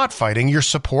you're not fighting, you're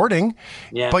supporting,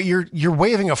 but you're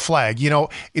waving a flag. You know,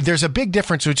 there's a big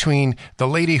difference between the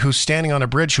lady who's standing on a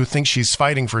bridge who thinks she's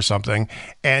fighting for something,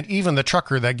 and even the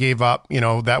trucker that gave up, you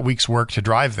know, that week's work to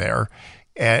drive there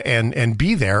and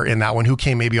be there in that one, who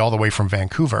came maybe all the way from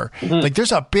Vancouver. Like,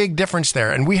 there's a big difference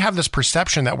there. And we have this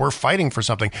perception that we're fighting for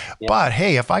something. But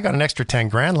hey, if I got an extra 10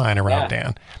 grand lying around,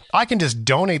 Dan, I can just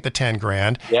donate the 10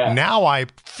 grand. Now I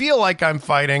feel like I'm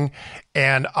fighting,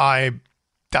 and I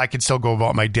can still go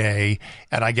about my day,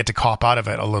 and I get to cop out of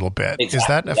it a little bit. Exactly, is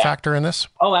that a factor in this?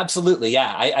 Oh, absolutely.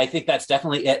 Yeah. I think that's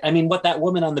definitely it. I mean, what that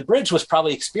woman on the bridge was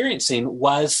probably experiencing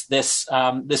was this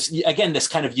kind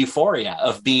of euphoria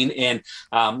of being in,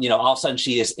 all of a sudden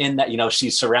she is in that,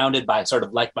 she's surrounded by sort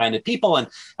of like-minded people. And,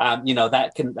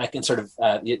 that can sort of,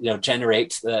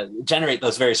 generate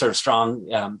those very sort of strong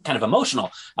kind of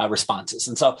emotional responses.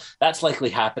 And so that's likely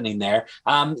happening there.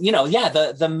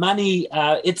 The money,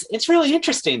 it's really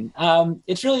interesting.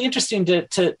 It's really interesting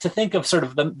to think of sort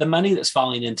of the money that's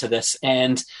falling into this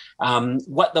and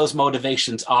what those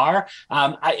motivations are.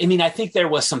 I think there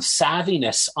was some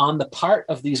savviness on the part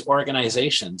of these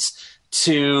organizations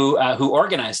who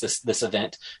organized this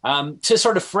event to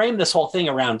sort of frame this whole thing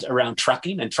around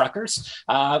trucking and truckers,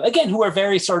 again, who are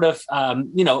very sort of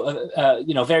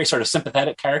very sort of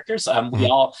sympathetic characters. We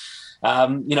all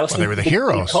they were the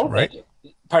heroes, right?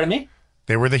 Pardon me?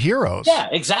 They were the heroes. Yeah,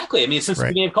 exactly. I mean, since the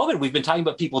beginning of COVID, we've been talking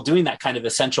about people doing that kind of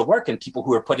essential work and people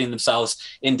who are putting themselves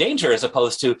in danger, as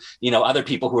opposed to, other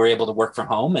people who are able to work from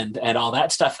home and all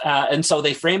that stuff. And so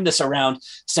they framed this around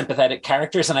sympathetic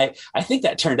characters. And I think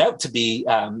that turned out to be,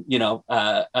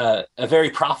 a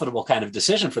very profitable kind of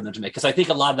decision for them to make. Because I think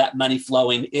a lot of that money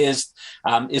flowing is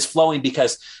flowing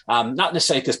because not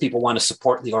necessarily because people want to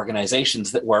support the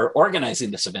organizations that were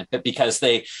organizing this event, but because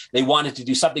they wanted to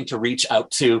do something to reach out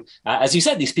to, as you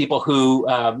said, these people who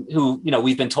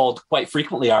we've been told quite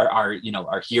frequently are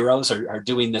heroes, are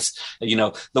doing this,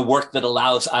 the work that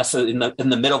allows us in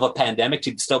the middle of a pandemic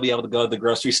to still be able to go to the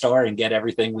grocery store and get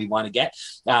everything we want to get.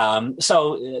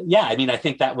 I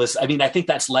think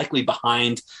that's likely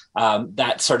behind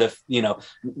that sort of,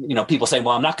 people saying,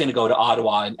 well, I'm not going to go to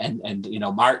Ottawa and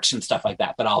march and stuff like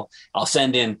that, but I'll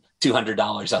send in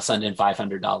 $200, I'll send in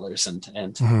 $500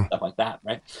 and stuff like that.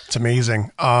 Right. It's amazing.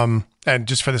 And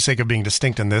just for the sake of being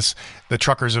distinct in this, the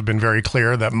truckers have been very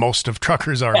clear that most of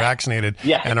truckers are vaccinated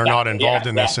and are not involved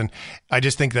in this. And I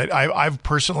just think that I've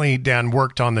personally, Dan,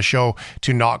 worked on the show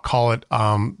to not call it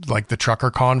like the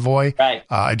trucker convoy. Right.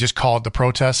 I just call it the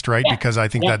protest, right? Yeah. Because I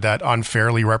think that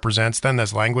unfairly represents then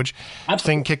this language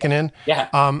thing kicking in.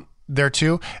 Yeah. There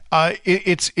too.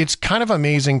 It's kind of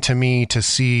amazing to me to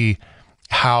see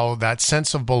how that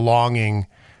sense of belonging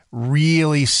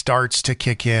really starts to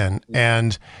kick in.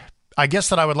 And I guess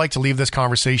that I would like to leave this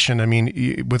conversation,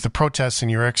 with the protests and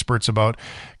your experts about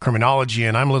criminology,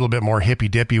 and I'm a little bit more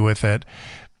hippy-dippy with it.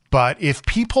 But if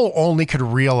people only could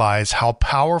realize how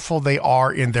powerful they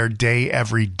are in their day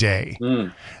every day,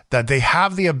 that they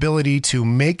have the ability to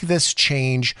make this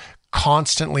change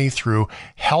constantly through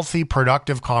healthy,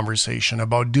 productive conversation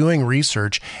about doing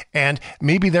research. And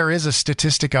maybe there is a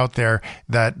statistic out there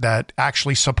that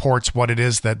actually supports what it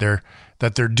is that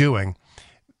they're doing.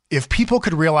 If people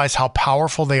could realize how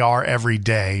powerful they are every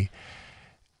day,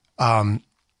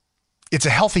 it's a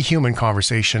healthy human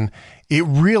conversation. It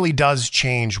really does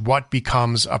change what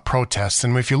becomes a protest.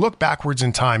 And if you look backwards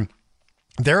in time,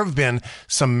 there have been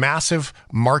some massive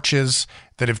marches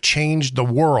that have changed the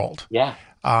world. Yeah.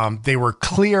 They were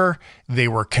clear, they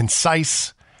were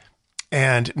concise,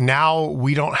 and now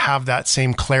we don't have that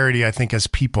same clarity, I think, as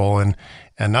people. And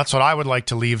that's what I would like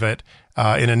to leave it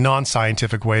in a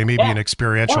non-scientific way, maybe an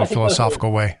experiential,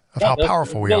 philosophical way of how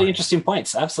powerful we are. Really interesting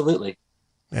points. Absolutely.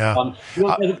 Yeah.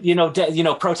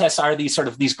 Protests are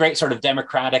these great sort of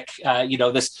democratic,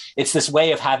 it's this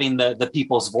way of having the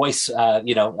people's voice,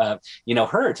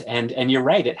 heard. And you're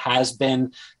right. It has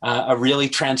been a really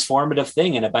transformative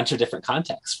thing in a bunch of different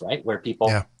contexts, right? Where people,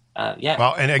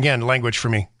 Well, and again, language for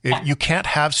me, you can't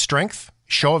have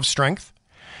show of strength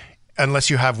unless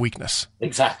you have weakness.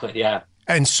 Exactly. Yeah.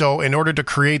 And so in order to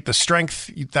create the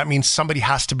strength, that means somebody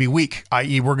has to be weak,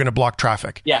 i.e. we're going to block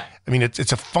traffic. Yeah. I mean,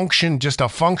 it's a function, just a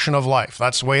function of life.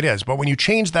 That's the way it is. But when you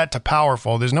change that to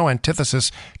powerful, there's no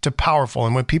antithesis to powerful.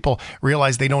 And when people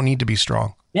realize they don't need to be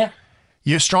strong. Yeah.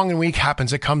 You're strong and weak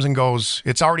happens. It comes and goes.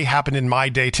 It's already happened in my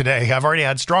day today. I've already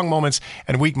had strong moments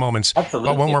and weak moments. Absolutely.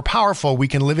 But when we're powerful, we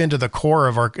can live into the core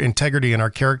of our integrity and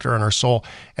our character and our soul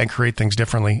and create things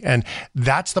differently. And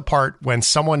that's the part when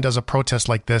someone does a protest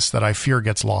like this that I fear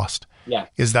gets lost. Yeah.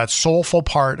 Is that soulful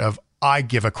part of I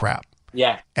give a crap.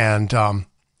 Yeah. And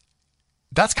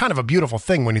that's kind of a beautiful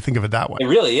thing when you think of it that way. It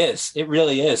really is. It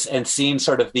really is. And seeing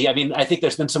sort of I think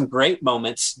there's been some great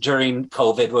moments during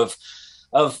COVID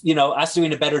of us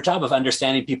doing a better job of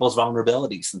understanding people's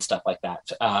vulnerabilities and stuff like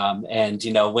that. And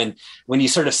when you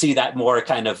sort of see that more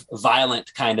kind of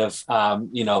violent kind of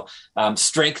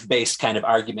strength-based kind of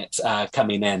argument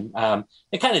coming in,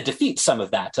 it kind of defeats some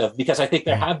of that because I think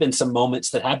there have been some moments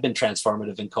that have been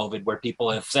transformative in COVID where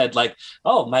people have said like,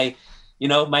 oh, my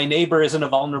neighbor is in a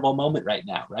vulnerable moment right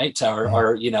now, right?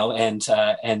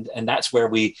 And that's where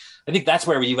I think that's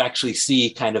where you actually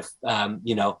see kind of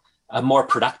a more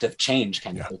productive change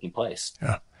kind of taking place.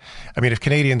 Yeah. I mean, if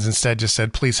Canadians instead just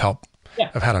said, please help,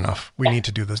 I've had enough. We need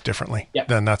to do this differently.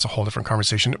 Then that's a whole different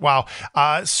conversation. Wow.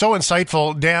 So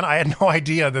insightful. Dan, I had no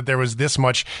idea that there was this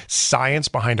much science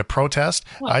behind a protest.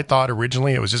 I thought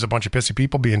originally it was just a bunch of pissy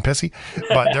people being pissy,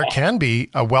 but there can be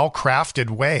a well-crafted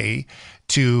way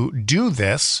to do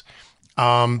this.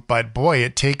 But boy,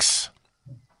 it takes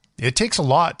a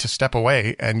lot to step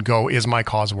away and go, is my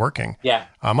cause working? Yeah.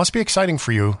 Must be exciting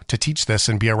for you to teach this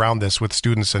and be around this with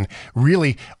students and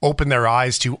really open their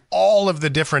eyes to all of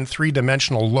the different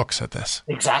three-dimensional looks at this.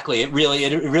 Exactly. It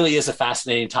really is a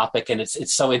fascinating topic. And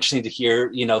it's so interesting to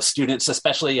hear, students,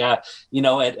 especially, at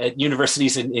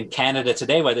universities in Canada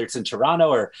today, whether it's in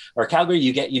Toronto or Calgary,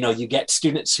 you get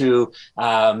students who,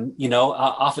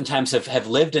 oftentimes have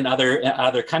lived in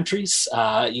other countries.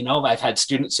 I've had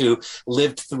students who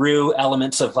lived through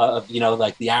elements of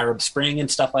like the Arab Spring and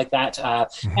stuff like that.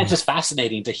 And it's just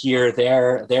fascinating to hear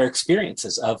their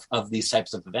experiences of these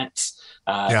types of events.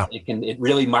 It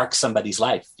really marks somebody's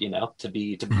life, to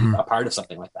be a part of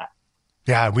something like that.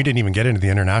 Yeah, we didn't even get into the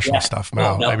international stuff.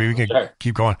 Wow, maybe we can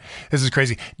keep going. This is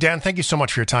crazy. Dan, thank you so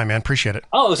much for your time, man. Appreciate it.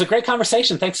 Oh, it was a great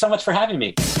conversation. Thanks so much for having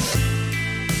me.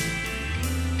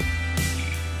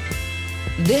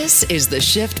 This is the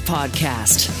Shift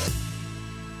Podcast.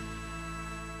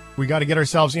 We got to get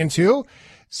ourselves into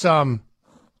some...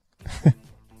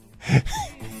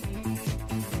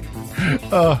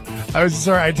 I was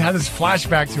sorry. I had this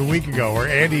flashback to a week ago where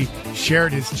Andy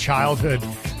shared his childhood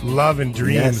love and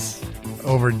dreams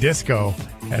over disco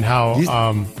and how,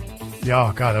 oh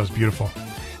God, that was beautiful.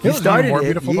 You started more it.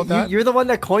 Beautiful about that? You're the one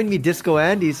that coined me Disco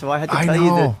Andy, so I had to tell you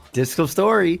the disco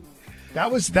story. That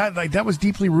was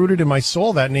deeply rooted in my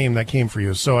soul, that name that came for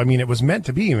you. So, I mean, it was meant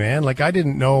to be, man. Like, I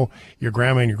didn't know your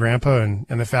grandma and your grandpa and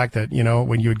the fact that,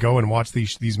 when you would go and watch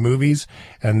these movies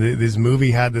and this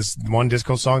movie had this one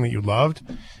disco song that you loved,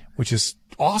 which is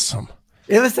awesome.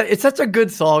 It's such a good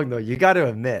song, though. You got to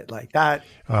admit, like that.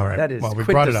 All right. That is we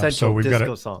brought it up, so we've got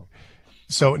disco song.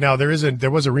 So now there was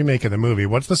a remake of the movie.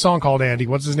 What's the song called, Andy?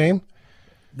 What's his name?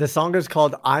 The song is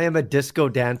called "I Am a Disco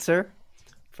Dancer,"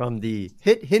 from the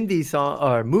hit Hindi song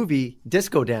or movie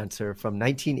Disco Dancer from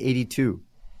 1982.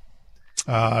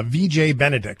 VJ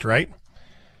Benedict, right?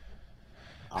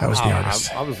 That was the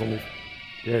artist. I was only.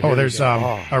 Yeah, there's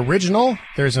original.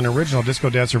 There's an original Disco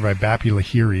Dancer by Bappy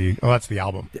Lahiri. Oh, that's the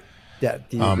album. Yeah,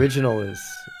 the original is.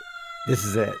 This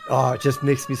is it. Oh, it just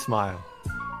makes me smile.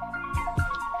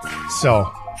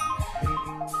 So.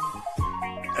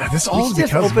 This all we should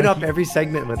just open up every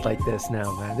segment with like this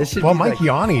now, man. This should. Well, Mike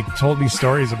Yanni told me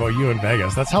stories about you in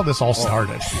Vegas. That's how this all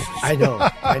started. I know.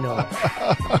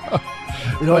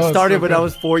 It started when I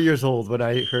was 4 years old when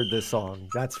I heard this song.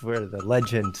 That's where the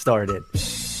legend started.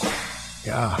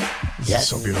 Yeah, this is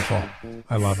so beautiful.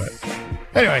 I love it.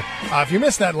 Anyway, if you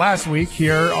missed that last week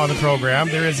here on the program,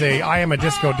 there is a I Am a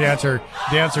Disco Dancer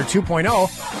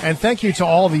 2.0. And thank you to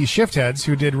all the shift heads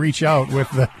who did reach out with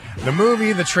the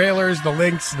movie, the trailers, the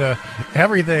links, the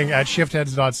everything at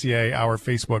shiftheads.ca, our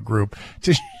Facebook group,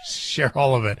 to share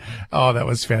all of it. Oh, that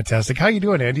was fantastic. How you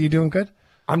doing, Andy? You doing good?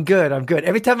 I'm good.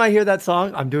 Every time I hear that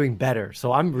song, I'm doing better.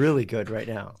 So I'm really good right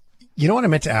now. You know what I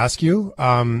meant to ask you?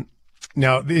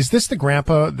 Now, is this the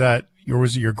grandpa that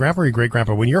was your grandpa or your great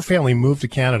grandpa when your family moved to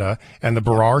Canada and the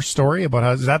Barrar story about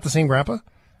how, is that the same grandpa?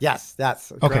 Yes,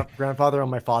 that's okay. Grandfather on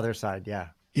my father's side. Yeah.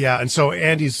 Yeah. And so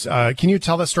Andy's, can you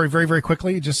tell that story very, very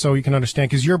quickly just so you can understand?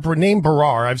 Because your name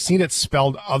Barrar, I've seen it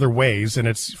spelled other ways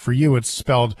and for you, it's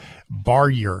spelled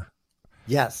Barrier.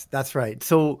 Yes, that's right.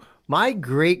 So my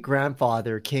great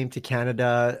grandfather came to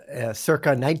Canada circa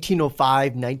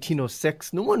 1905,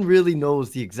 1906. No one really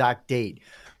knows the exact date,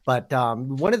 but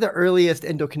one of the earliest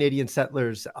Indo-Canadian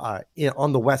settlers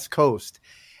on the West Coast.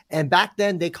 And back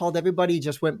then, they called everybody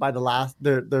just went by their last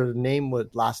name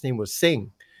was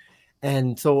Singh.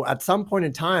 And so at some point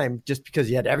in time, just because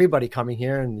you had everybody coming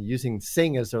here and using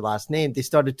Singh as their last name, they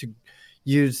started to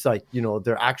use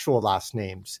their actual last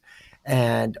names.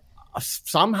 And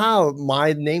somehow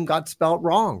my name got spelled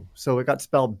wrong. So it got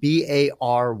spelled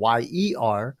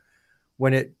Baryer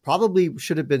when it probably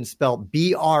should have been spelled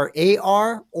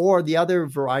Brar, or the other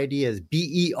variety is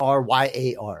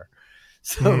Beryar.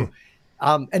 So,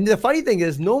 and the funny thing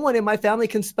is no one in my family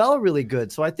can spell really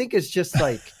good. So I think it's just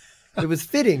like, it was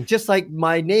fitting, just like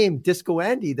my name, Disco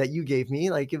Andy, that you gave me.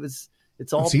 Like it's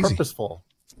all purposeful.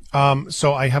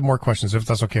 So I have more questions, if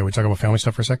that's okay. We talk about family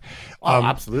stuff for a sec.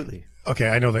 Absolutely. Okay,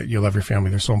 I know that you love your family;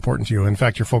 they're so important to you. In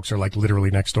fact, your folks are like literally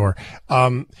next door.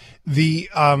 So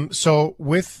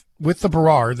with the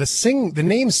Barar, the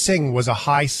name Singh was a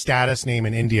high status name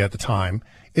in India at the time.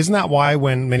 Isn't that why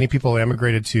when many people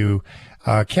emigrated to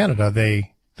Canada,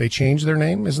 they changed their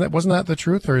name? Wasn't that the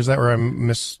truth, or is that where I'm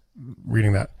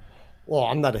misreading that? Well,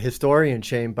 I'm not a historian,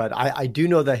 Shane, but I do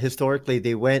know that historically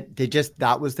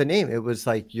that was the name. It was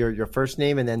like your first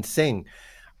name and then Singh.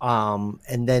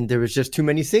 And then there was just too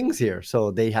many Singhs here.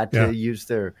 So they had to use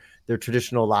their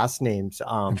traditional last names.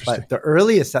 But the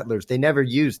earliest settlers, they never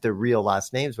used their real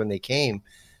last names when they came.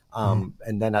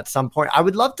 And then at some point, I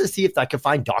would love to see if I could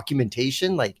find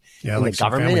documentation in the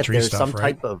government, if there's some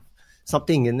type of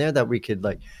something in there that we could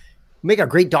make a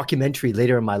great documentary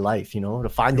later in my life, to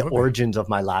find the origins of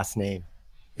my last name.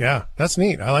 Yeah, that's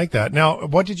neat. I like that. Now,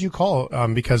 what did you call,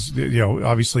 because,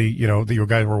 obviously, that you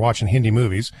guys were watching Hindi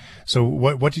movies. So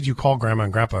what did you call grandma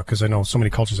and grandpa? Because I know so many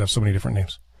cultures have so many different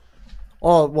names.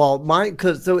 Oh, well,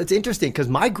 so it's interesting because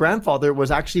my grandfather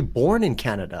was actually born in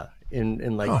Canada in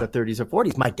the 30s or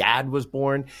 40s. My dad was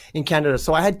born in Canada.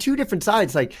 So I had two different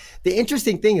sides. Like, the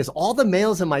interesting thing is all the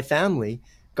males in my family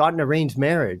got an arranged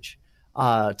marriage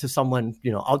to someone,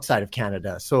 outside of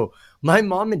Canada. So my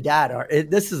mom and dad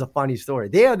this is a funny story.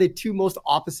 They are the two most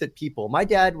opposite people. My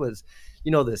dad was,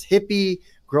 this hippie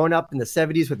growing up in the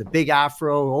 70s with a big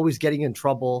afro, always getting in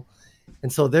trouble.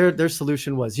 And so their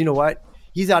solution was, you know what?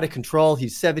 He's out of control.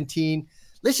 He's 17.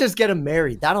 Let's just get him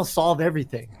married. That'll solve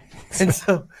everything. And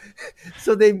so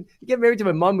they get married to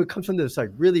my mom, who comes from this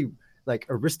really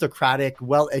aristocratic,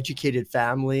 well-educated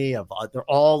family they're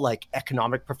all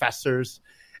economic professors.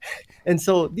 And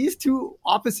so these two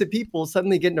opposite people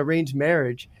suddenly get an arranged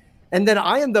marriage. And then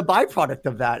I am the byproduct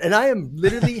of that. And I am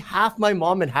literally half my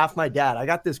mom and half my dad. I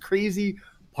got this crazy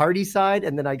party side,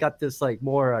 and then I got this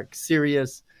more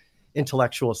serious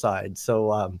intellectual side.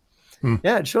 So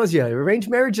it shows you arranged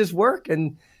marriages work,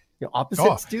 and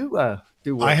opposites do work.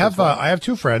 I have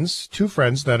two friends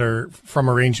that are from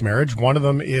arranged marriage. One of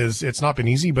them it's not been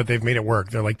easy, but they've made it work.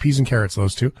 They're like peas and carrots,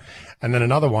 those two. And then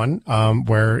another one,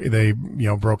 where they,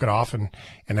 broke it off and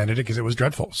ended it because it was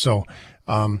dreadful. So,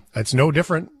 it's no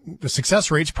different. The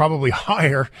success rate's probably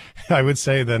higher, I would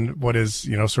say, than what is,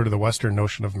 sort of the Western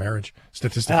notion of marriage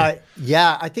statistically.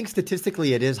 I think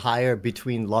statistically it is higher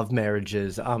between love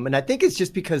marriages. And I think it's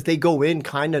just because they go in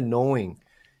kind of knowing,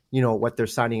 what they're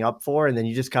signing up for, and then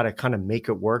you just got to kind of make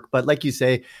it work. But like you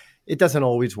say, it doesn't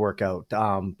always work out.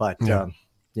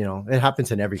 It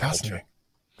happens in every culture.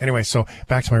 Anyway, so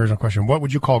back to my original question. What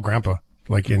would you call grandpa,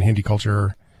 in Hindi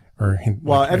culture or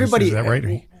everybody, is that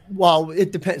right? Well,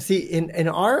 it depends. See, in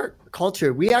our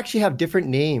culture, we actually have different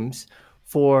names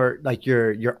for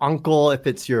your uncle, if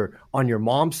it's on your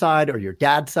mom's side or your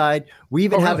dad's side. We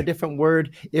even have a different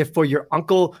word if for your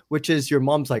uncle, which is your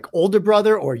mom's older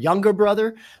brother or younger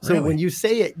brother. So when you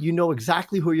say it, you know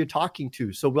exactly who you're talking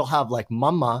to. So we'll have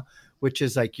mama, which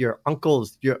is your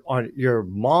uncle's, your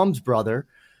mom's brother.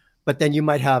 But then you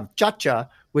might have chacha,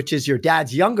 which is your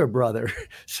dad's younger brother.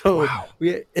 So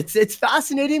it's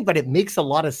fascinating, but it makes a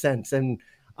lot of sense. And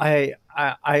I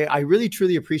really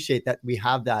truly appreciate that we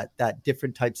have that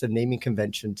different types of naming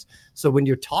conventions. So when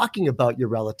you're talking about your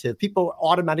relative, people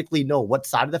automatically know what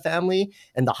side of the family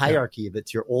and the hierarchy, if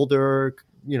it's your older,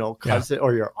 cousin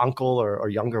or your uncle or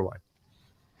younger one.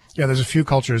 Yeah, there's a few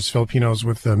cultures, Filipinos,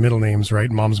 with middle names, right?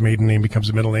 Mom's maiden name becomes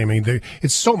a middle name.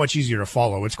 It's so much easier to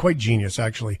follow. It's quite genius,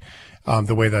 actually,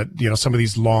 the way that, some of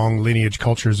these long lineage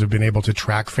cultures have been able to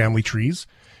track family trees,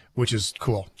 which is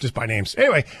cool, just by names.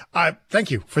 Anyway, thank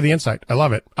you for the insight. I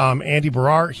love it. Andy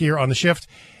Barar here on The Shift.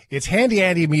 It's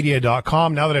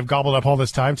handyandymedia.com. Now that I've gobbled up all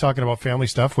this time talking about family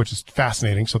stuff, which is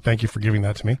fascinating, so thank you for giving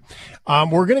that to me.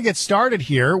 We're going to get started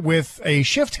here with a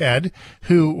shift head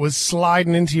who was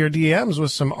sliding into your DMs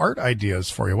with some art ideas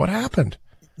for you. What happened?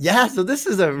 Yeah, so this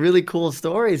is a really cool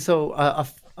story. So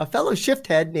a fellow shift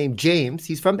head named James,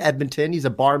 he's from Edmonton. He's a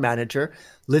bar manager,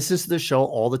 listens to the show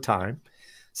all the time,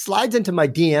 slides into my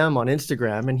DM on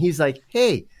Instagram, and he's like,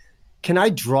 hey, can I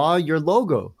draw your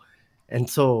logo? And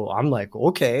so I'm like,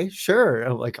 okay, sure.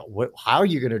 I'm like, how are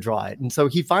you going to draw it? And so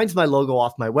he finds my logo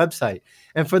off my website.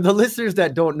 And for the listeners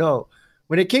that don't know,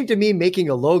 when it came to me making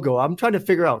a logo, I'm trying to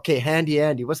figure out, okay, Handy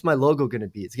Andy, what's my logo going to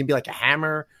be? It's going to be like a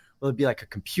hammer. Will it be like a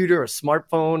computer, a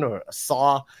smartphone, or a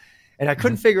saw? And I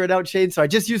couldn't figure it out, Shane. So I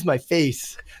just used my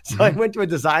face. So I went to a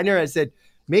designer. I said,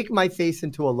 make my face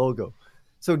into a logo.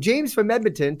 So James from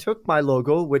Edmonton took my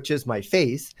logo, which is my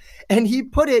face, and he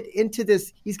put it into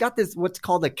this. He's got this what's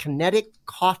called a kinetic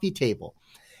coffee table.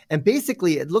 And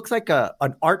basically, it looks like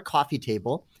an art coffee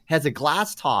table, has a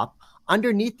glass top.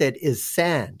 Underneath it is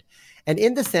sand. And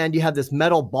in the sand, you have this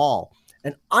metal ball.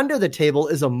 And under the table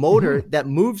is a motor that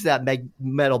moves that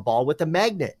metal ball with a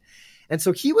magnet. And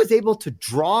so he was able to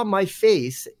draw my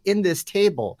face in this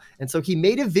table. And so he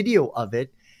made a video of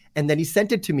it. And then he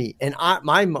sent it to me, and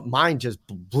my mind just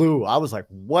blew. I was like,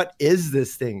 what is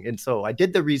this thing? And so I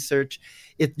did the research.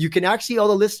 You can actually, all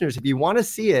the listeners, if you want to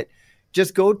see it,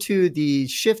 just go to the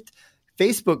Shift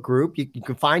Facebook group. You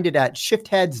can find it at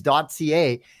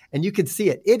shiftheads.ca, and you can see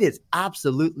it. It is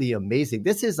absolutely amazing.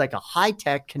 This is like a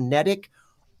high-tech kinetic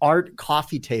art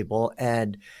coffee table.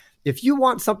 And if you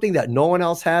want something that no one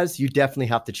else has, you definitely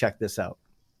have to check this out.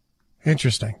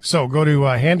 Interesting. So go to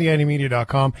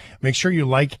handyandymedia.com. Make sure you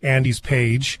like Andy's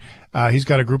page. He's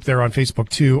got a group there on Facebook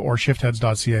too, or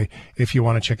shiftheads.ca if you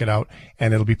want to check it out,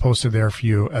 and it'll be posted there for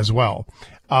you as well.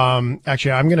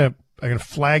 Actually, I'm gonna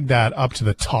flag that up to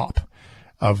the top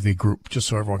of the group just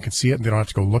so everyone can see it and they don't have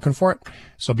to go looking for it.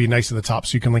 So it'll be nice at the top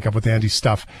so you can link up with Andy's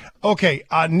stuff. Okay.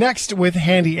 Next with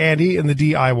Handy Andy in the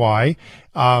DIY.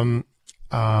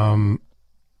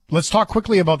 Let's talk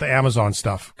quickly about the Amazon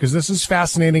stuff, because this is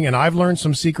fascinating, and I've learned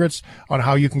some secrets on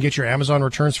how you can get your Amazon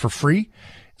returns for free.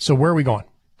 So where are we going?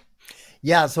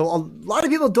 Yeah, so a lot of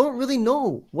people don't really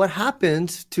know what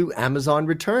happens to Amazon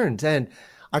returns. And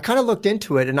I kind of looked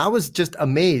into it, and I was just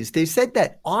amazed. They said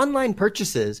that online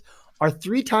purchases are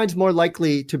 3 times more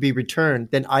likely to be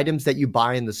returned than items that you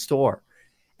buy in the store.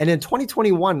 And in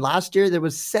 2021, last year, there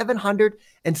was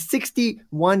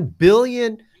 $761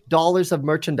 billion of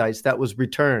merchandise that was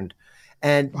returned.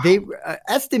 And they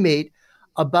estimate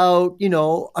about,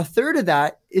 a third of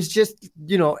that is just,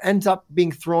 ends up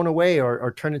being thrown away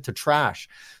or turned into trash.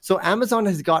 So Amazon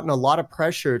has gotten a lot of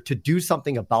pressure to do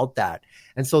something about that.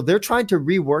 And so they're trying to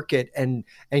rework it and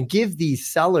give these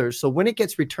sellers. So when it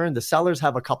gets returned, the sellers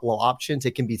have a couple of options.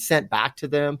 It can be sent back to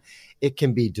them. It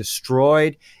can be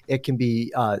destroyed. It can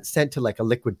be sent to like a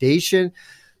liquidation.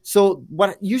 So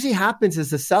what usually happens is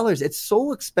the sellers, it's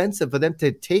so expensive for them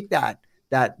to take that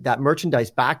merchandise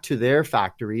back to their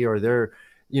factory or their,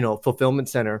 fulfillment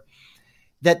center,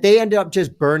 that they end up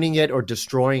just burning it or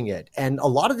destroying it. And a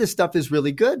lot of this stuff is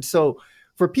really good. So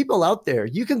for people out there,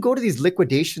 you can go to these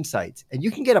liquidation sites and you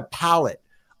can get a pallet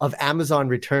of Amazon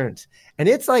returns. And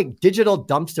it's like digital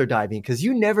dumpster diving, because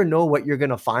you never know what you're going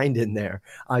to find in there.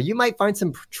 You might find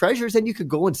some treasures and you could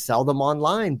go and sell them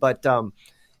online. But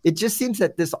it just seems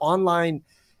that this online,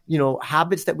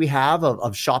 habits that we have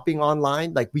of shopping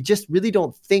online, like we just really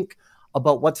don't think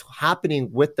about what's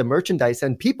happening with the merchandise.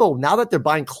 And people, now that they're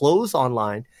buying clothes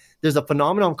online, there's a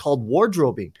phenomenon called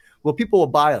wardrobing, where people will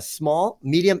buy a small,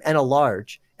 medium, and a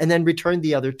large, and then return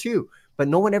the other 2. But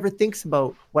no one ever thinks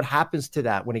about what happens to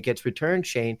that when it gets returned,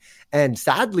 Shane. And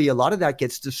sadly, a lot of that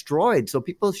gets destroyed. So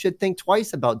people should think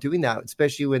twice about doing that,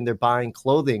 especially when they're buying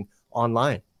clothing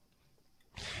online.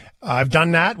 I've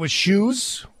done that with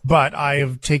shoes, but I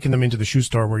have taken them into the shoe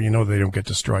store where they don't get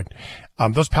destroyed.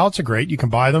 Those pallets are great. You can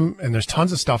buy them, and there's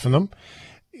tons of stuff in them.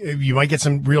 You might get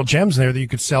some real gems in there that you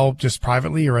could sell just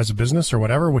privately or as a business or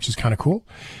whatever, which is kind of cool.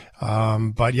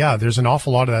 But yeah, there's an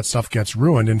awful lot of that stuff gets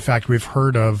ruined. In fact, we've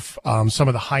heard of some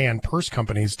of the high-end purse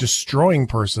companies destroying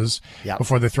purses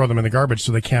before they throw them in the garbage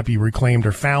so they can't be reclaimed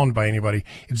or found by anybody.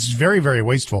 It's very, very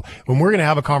wasteful. When we're going to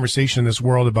have a conversation in this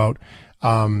world about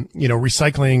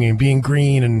recycling and being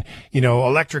green and,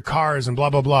 electric cars and blah,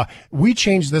 blah, blah. We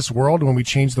change this world when we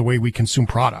change the way we consume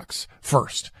products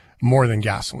first. more than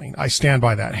gasoline. I stand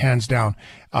by that, hands down,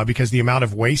 because the amount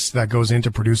of waste that goes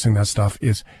into producing that stuff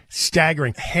is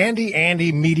staggering.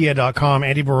 HandyAndyMedia.com,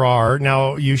 Andy Barrar.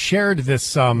 Now, you shared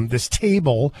this this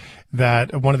table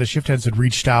that one of the shift heads had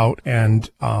reached out and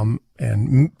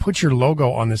put your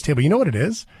logo on this table. You know what it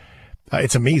is?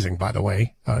 It's amazing, by the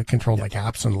way. Controlled like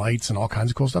apps and lights and all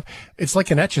kinds of cool stuff. It's like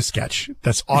an Etch-a-Sketch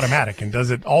that's automatic and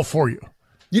does it all for you.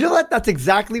 You know what? That's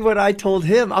exactly what I told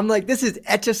him. I'm like, this is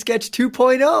Etch-a-Sketch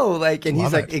 2.0. Like, and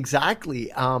he's like,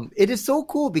 exactly. It is so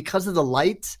cool because of the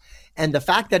lights and the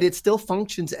fact that it still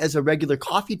functions as a regular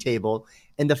coffee table,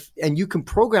 and you can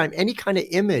program any kind of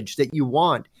image that you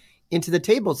want into the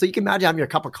table. So you can imagine having your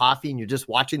cup of coffee and you're just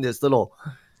watching this little,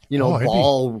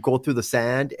 ball go through the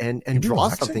sand and draw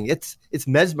something. It's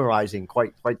mesmerizing,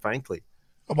 quite frankly.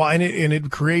 Well, and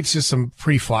it creates just some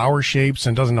pretty flower shapes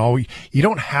and doesn't always, you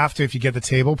don't have to, if you get the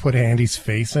table, put Andy's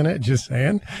face in it, just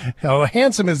saying. How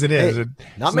handsome as it is. Hey,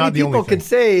 not many people can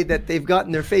say that they've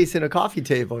gotten their face in a coffee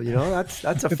table, that's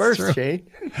a first, true. Shane.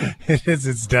 It is.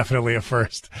 It's definitely a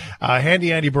first.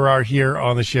 Handy Andy Barrar here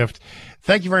on The Shift.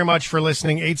 Thank you very much for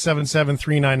listening.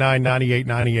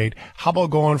 877-399-9898. How about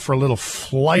going for a little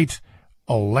flight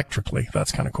electrically?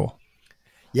 That's kind of cool.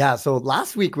 Yeah. So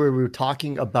last week we were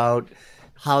talking about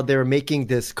how they're making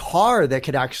this car that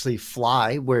could actually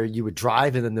fly, where you would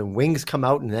drive and then the wings come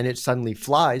out and then it suddenly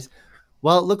flies.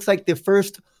 Well, it looks like the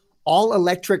first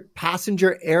all-electric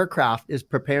passenger aircraft is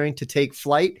preparing to take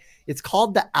flight. It's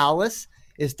called the Alice.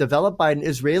 It's developed by an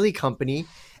Israeli company,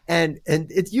 and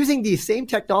it's using the same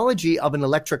technology of an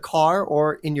electric car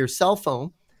or in your cell phone.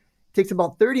 It takes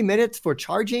about 30 minutes for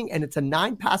charging, and it's a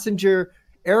 9-passenger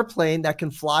airplane that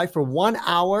can fly for 1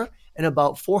 hour and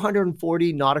about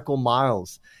 440 nautical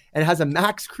miles. And it has a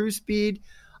max cruise speed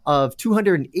of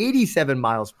 287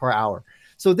 miles per hour.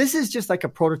 So this is just like a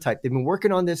prototype. They've been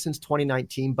working on this since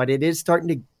 2019, but it is starting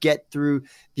to get through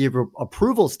the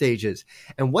approval stages.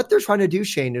 And what they're trying to do,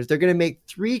 Shane, is they're going to make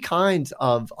 3 kinds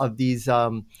of these,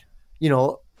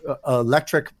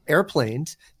 electric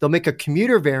airplanes. They'll make a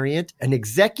commuter variant, an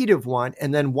executive one,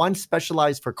 and then one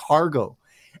specialized for cargo.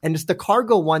 And it's the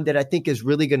cargo one that I think is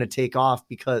really going to take off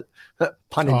because,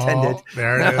 pun intended. Oh,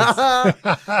 there it is. I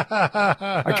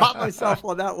caught myself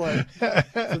on that one. So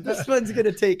this one's going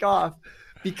to take off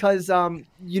because, DHL,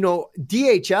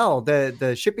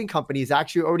 the shipping companies,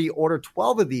 actually already ordered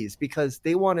 12 of these because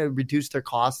they want to reduce their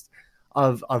cost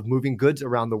of moving goods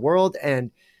around the world.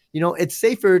 And, it's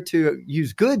safer to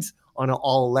use goods on an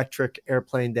all-electric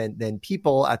airplane than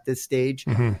people at this stage.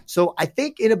 Mm-hmm. So I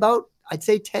think in about, I'd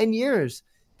say 10 years,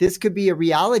 this could be a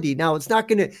reality. Now, it's not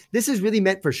going to, this is really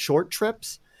meant for short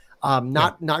trips,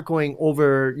 not going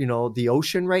over, the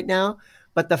ocean right now.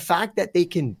 But the fact that they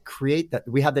can create that,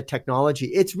 we have the technology,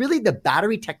 it's really the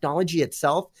battery technology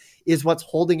itself is what's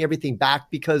holding everything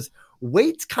back, because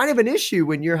weight's kind of an issue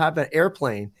when you have an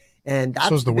airplane. And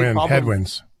that's the wind,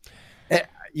 headwinds.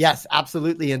 Yes,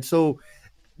 absolutely. And so,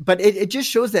 but it just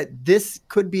shows that this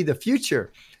could be the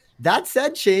future. That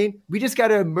said, Shane, we just got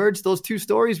to merge those 2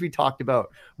 stories we talked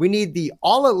about. We need the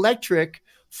all-electric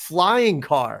flying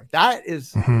car. That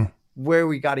is where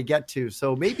we got to get to.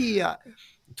 So maybe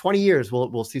 20 years,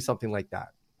 we'll see something like that.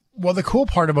 Well, the cool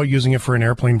part about using it for an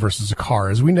airplane versus a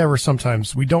car is we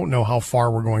don't know how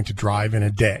far we're going to drive in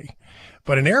a day.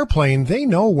 But an airplane, they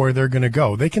know where they're going to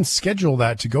go. They can schedule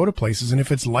that to go to places. And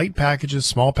if it's light packages,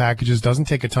 small packages, doesn't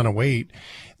take a ton of weight,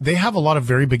 they have a lot of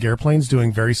very big airplanes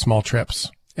doing very small trips.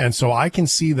 And so I can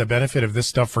see the benefit of this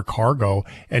stuff for cargo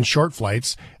and short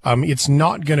flights. It's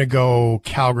not going to go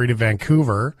Calgary to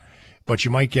Vancouver, but you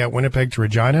might get Winnipeg to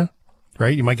Regina,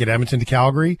 right? You might get Edmonton to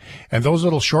Calgary. And those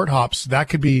little short hops, that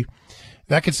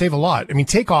could save a lot. I mean,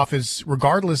 takeoff is,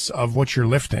 regardless of what you're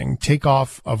lifting,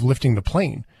 takeoff of lifting the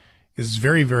plane is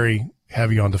very, very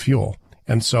heavy on the fuel.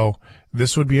 And so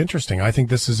this would be interesting. I think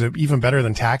this is even better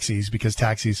than taxis, because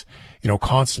taxis,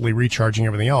 constantly recharging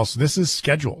everything else. This is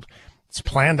scheduled. It's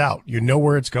planned out. You know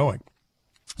where it's going.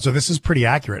 So this is pretty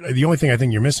accurate. The only thing I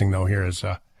think you're missing, though, here is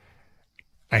a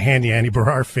handy Andy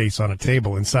Barrar face on a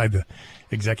table inside the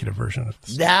executive version of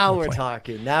this. Now we're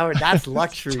talking. That's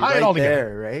luxury right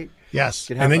there, right? Yes.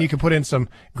 And then you can put in some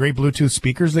great Bluetooth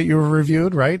speakers that you've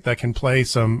reviewed, right? That can play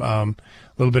some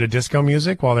little bit of disco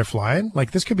music while they're flying.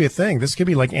 Like, this could be a thing. This could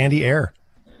be like Andy Air.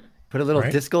 Put a little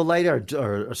disco light or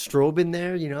a strobe in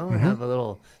there, and have a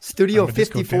little Studio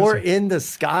 54 in the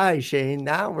sky, Shane.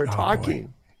 Now we're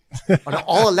talking on an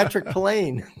all-electric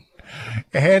plane.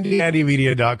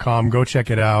 HandyAndyMedia.com. Go check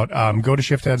it out. Go to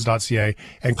shiftheads.ca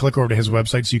and click over to his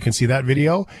website so you can see that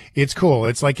video. It's cool.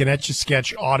 It's like an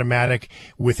Etch-a-Sketch automatic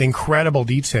with incredible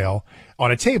detail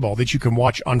on a table that you can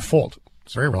watch unfold.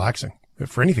 It's very relaxing.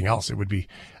 For anything else, it would be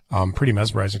pretty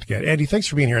mesmerizing to get. Andy, thanks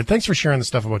for being here. And thanks for sharing the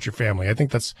stuff about your family. I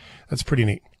think that's pretty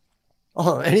neat.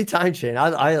 Oh, anytime, Shane.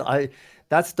 I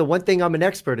that's the one thing I'm an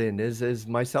expert in is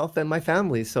myself and my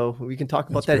family. So we can talk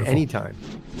about that anytime.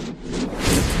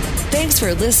 Thanks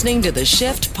for listening to the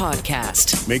Shift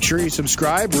Podcast. Make sure you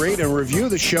subscribe, rate, and review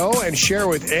the show and share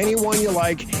with anyone you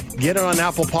like. Get it on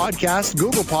Apple Podcasts,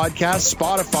 Google Podcasts,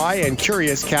 Spotify, and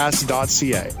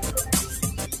CuriousCast.ca.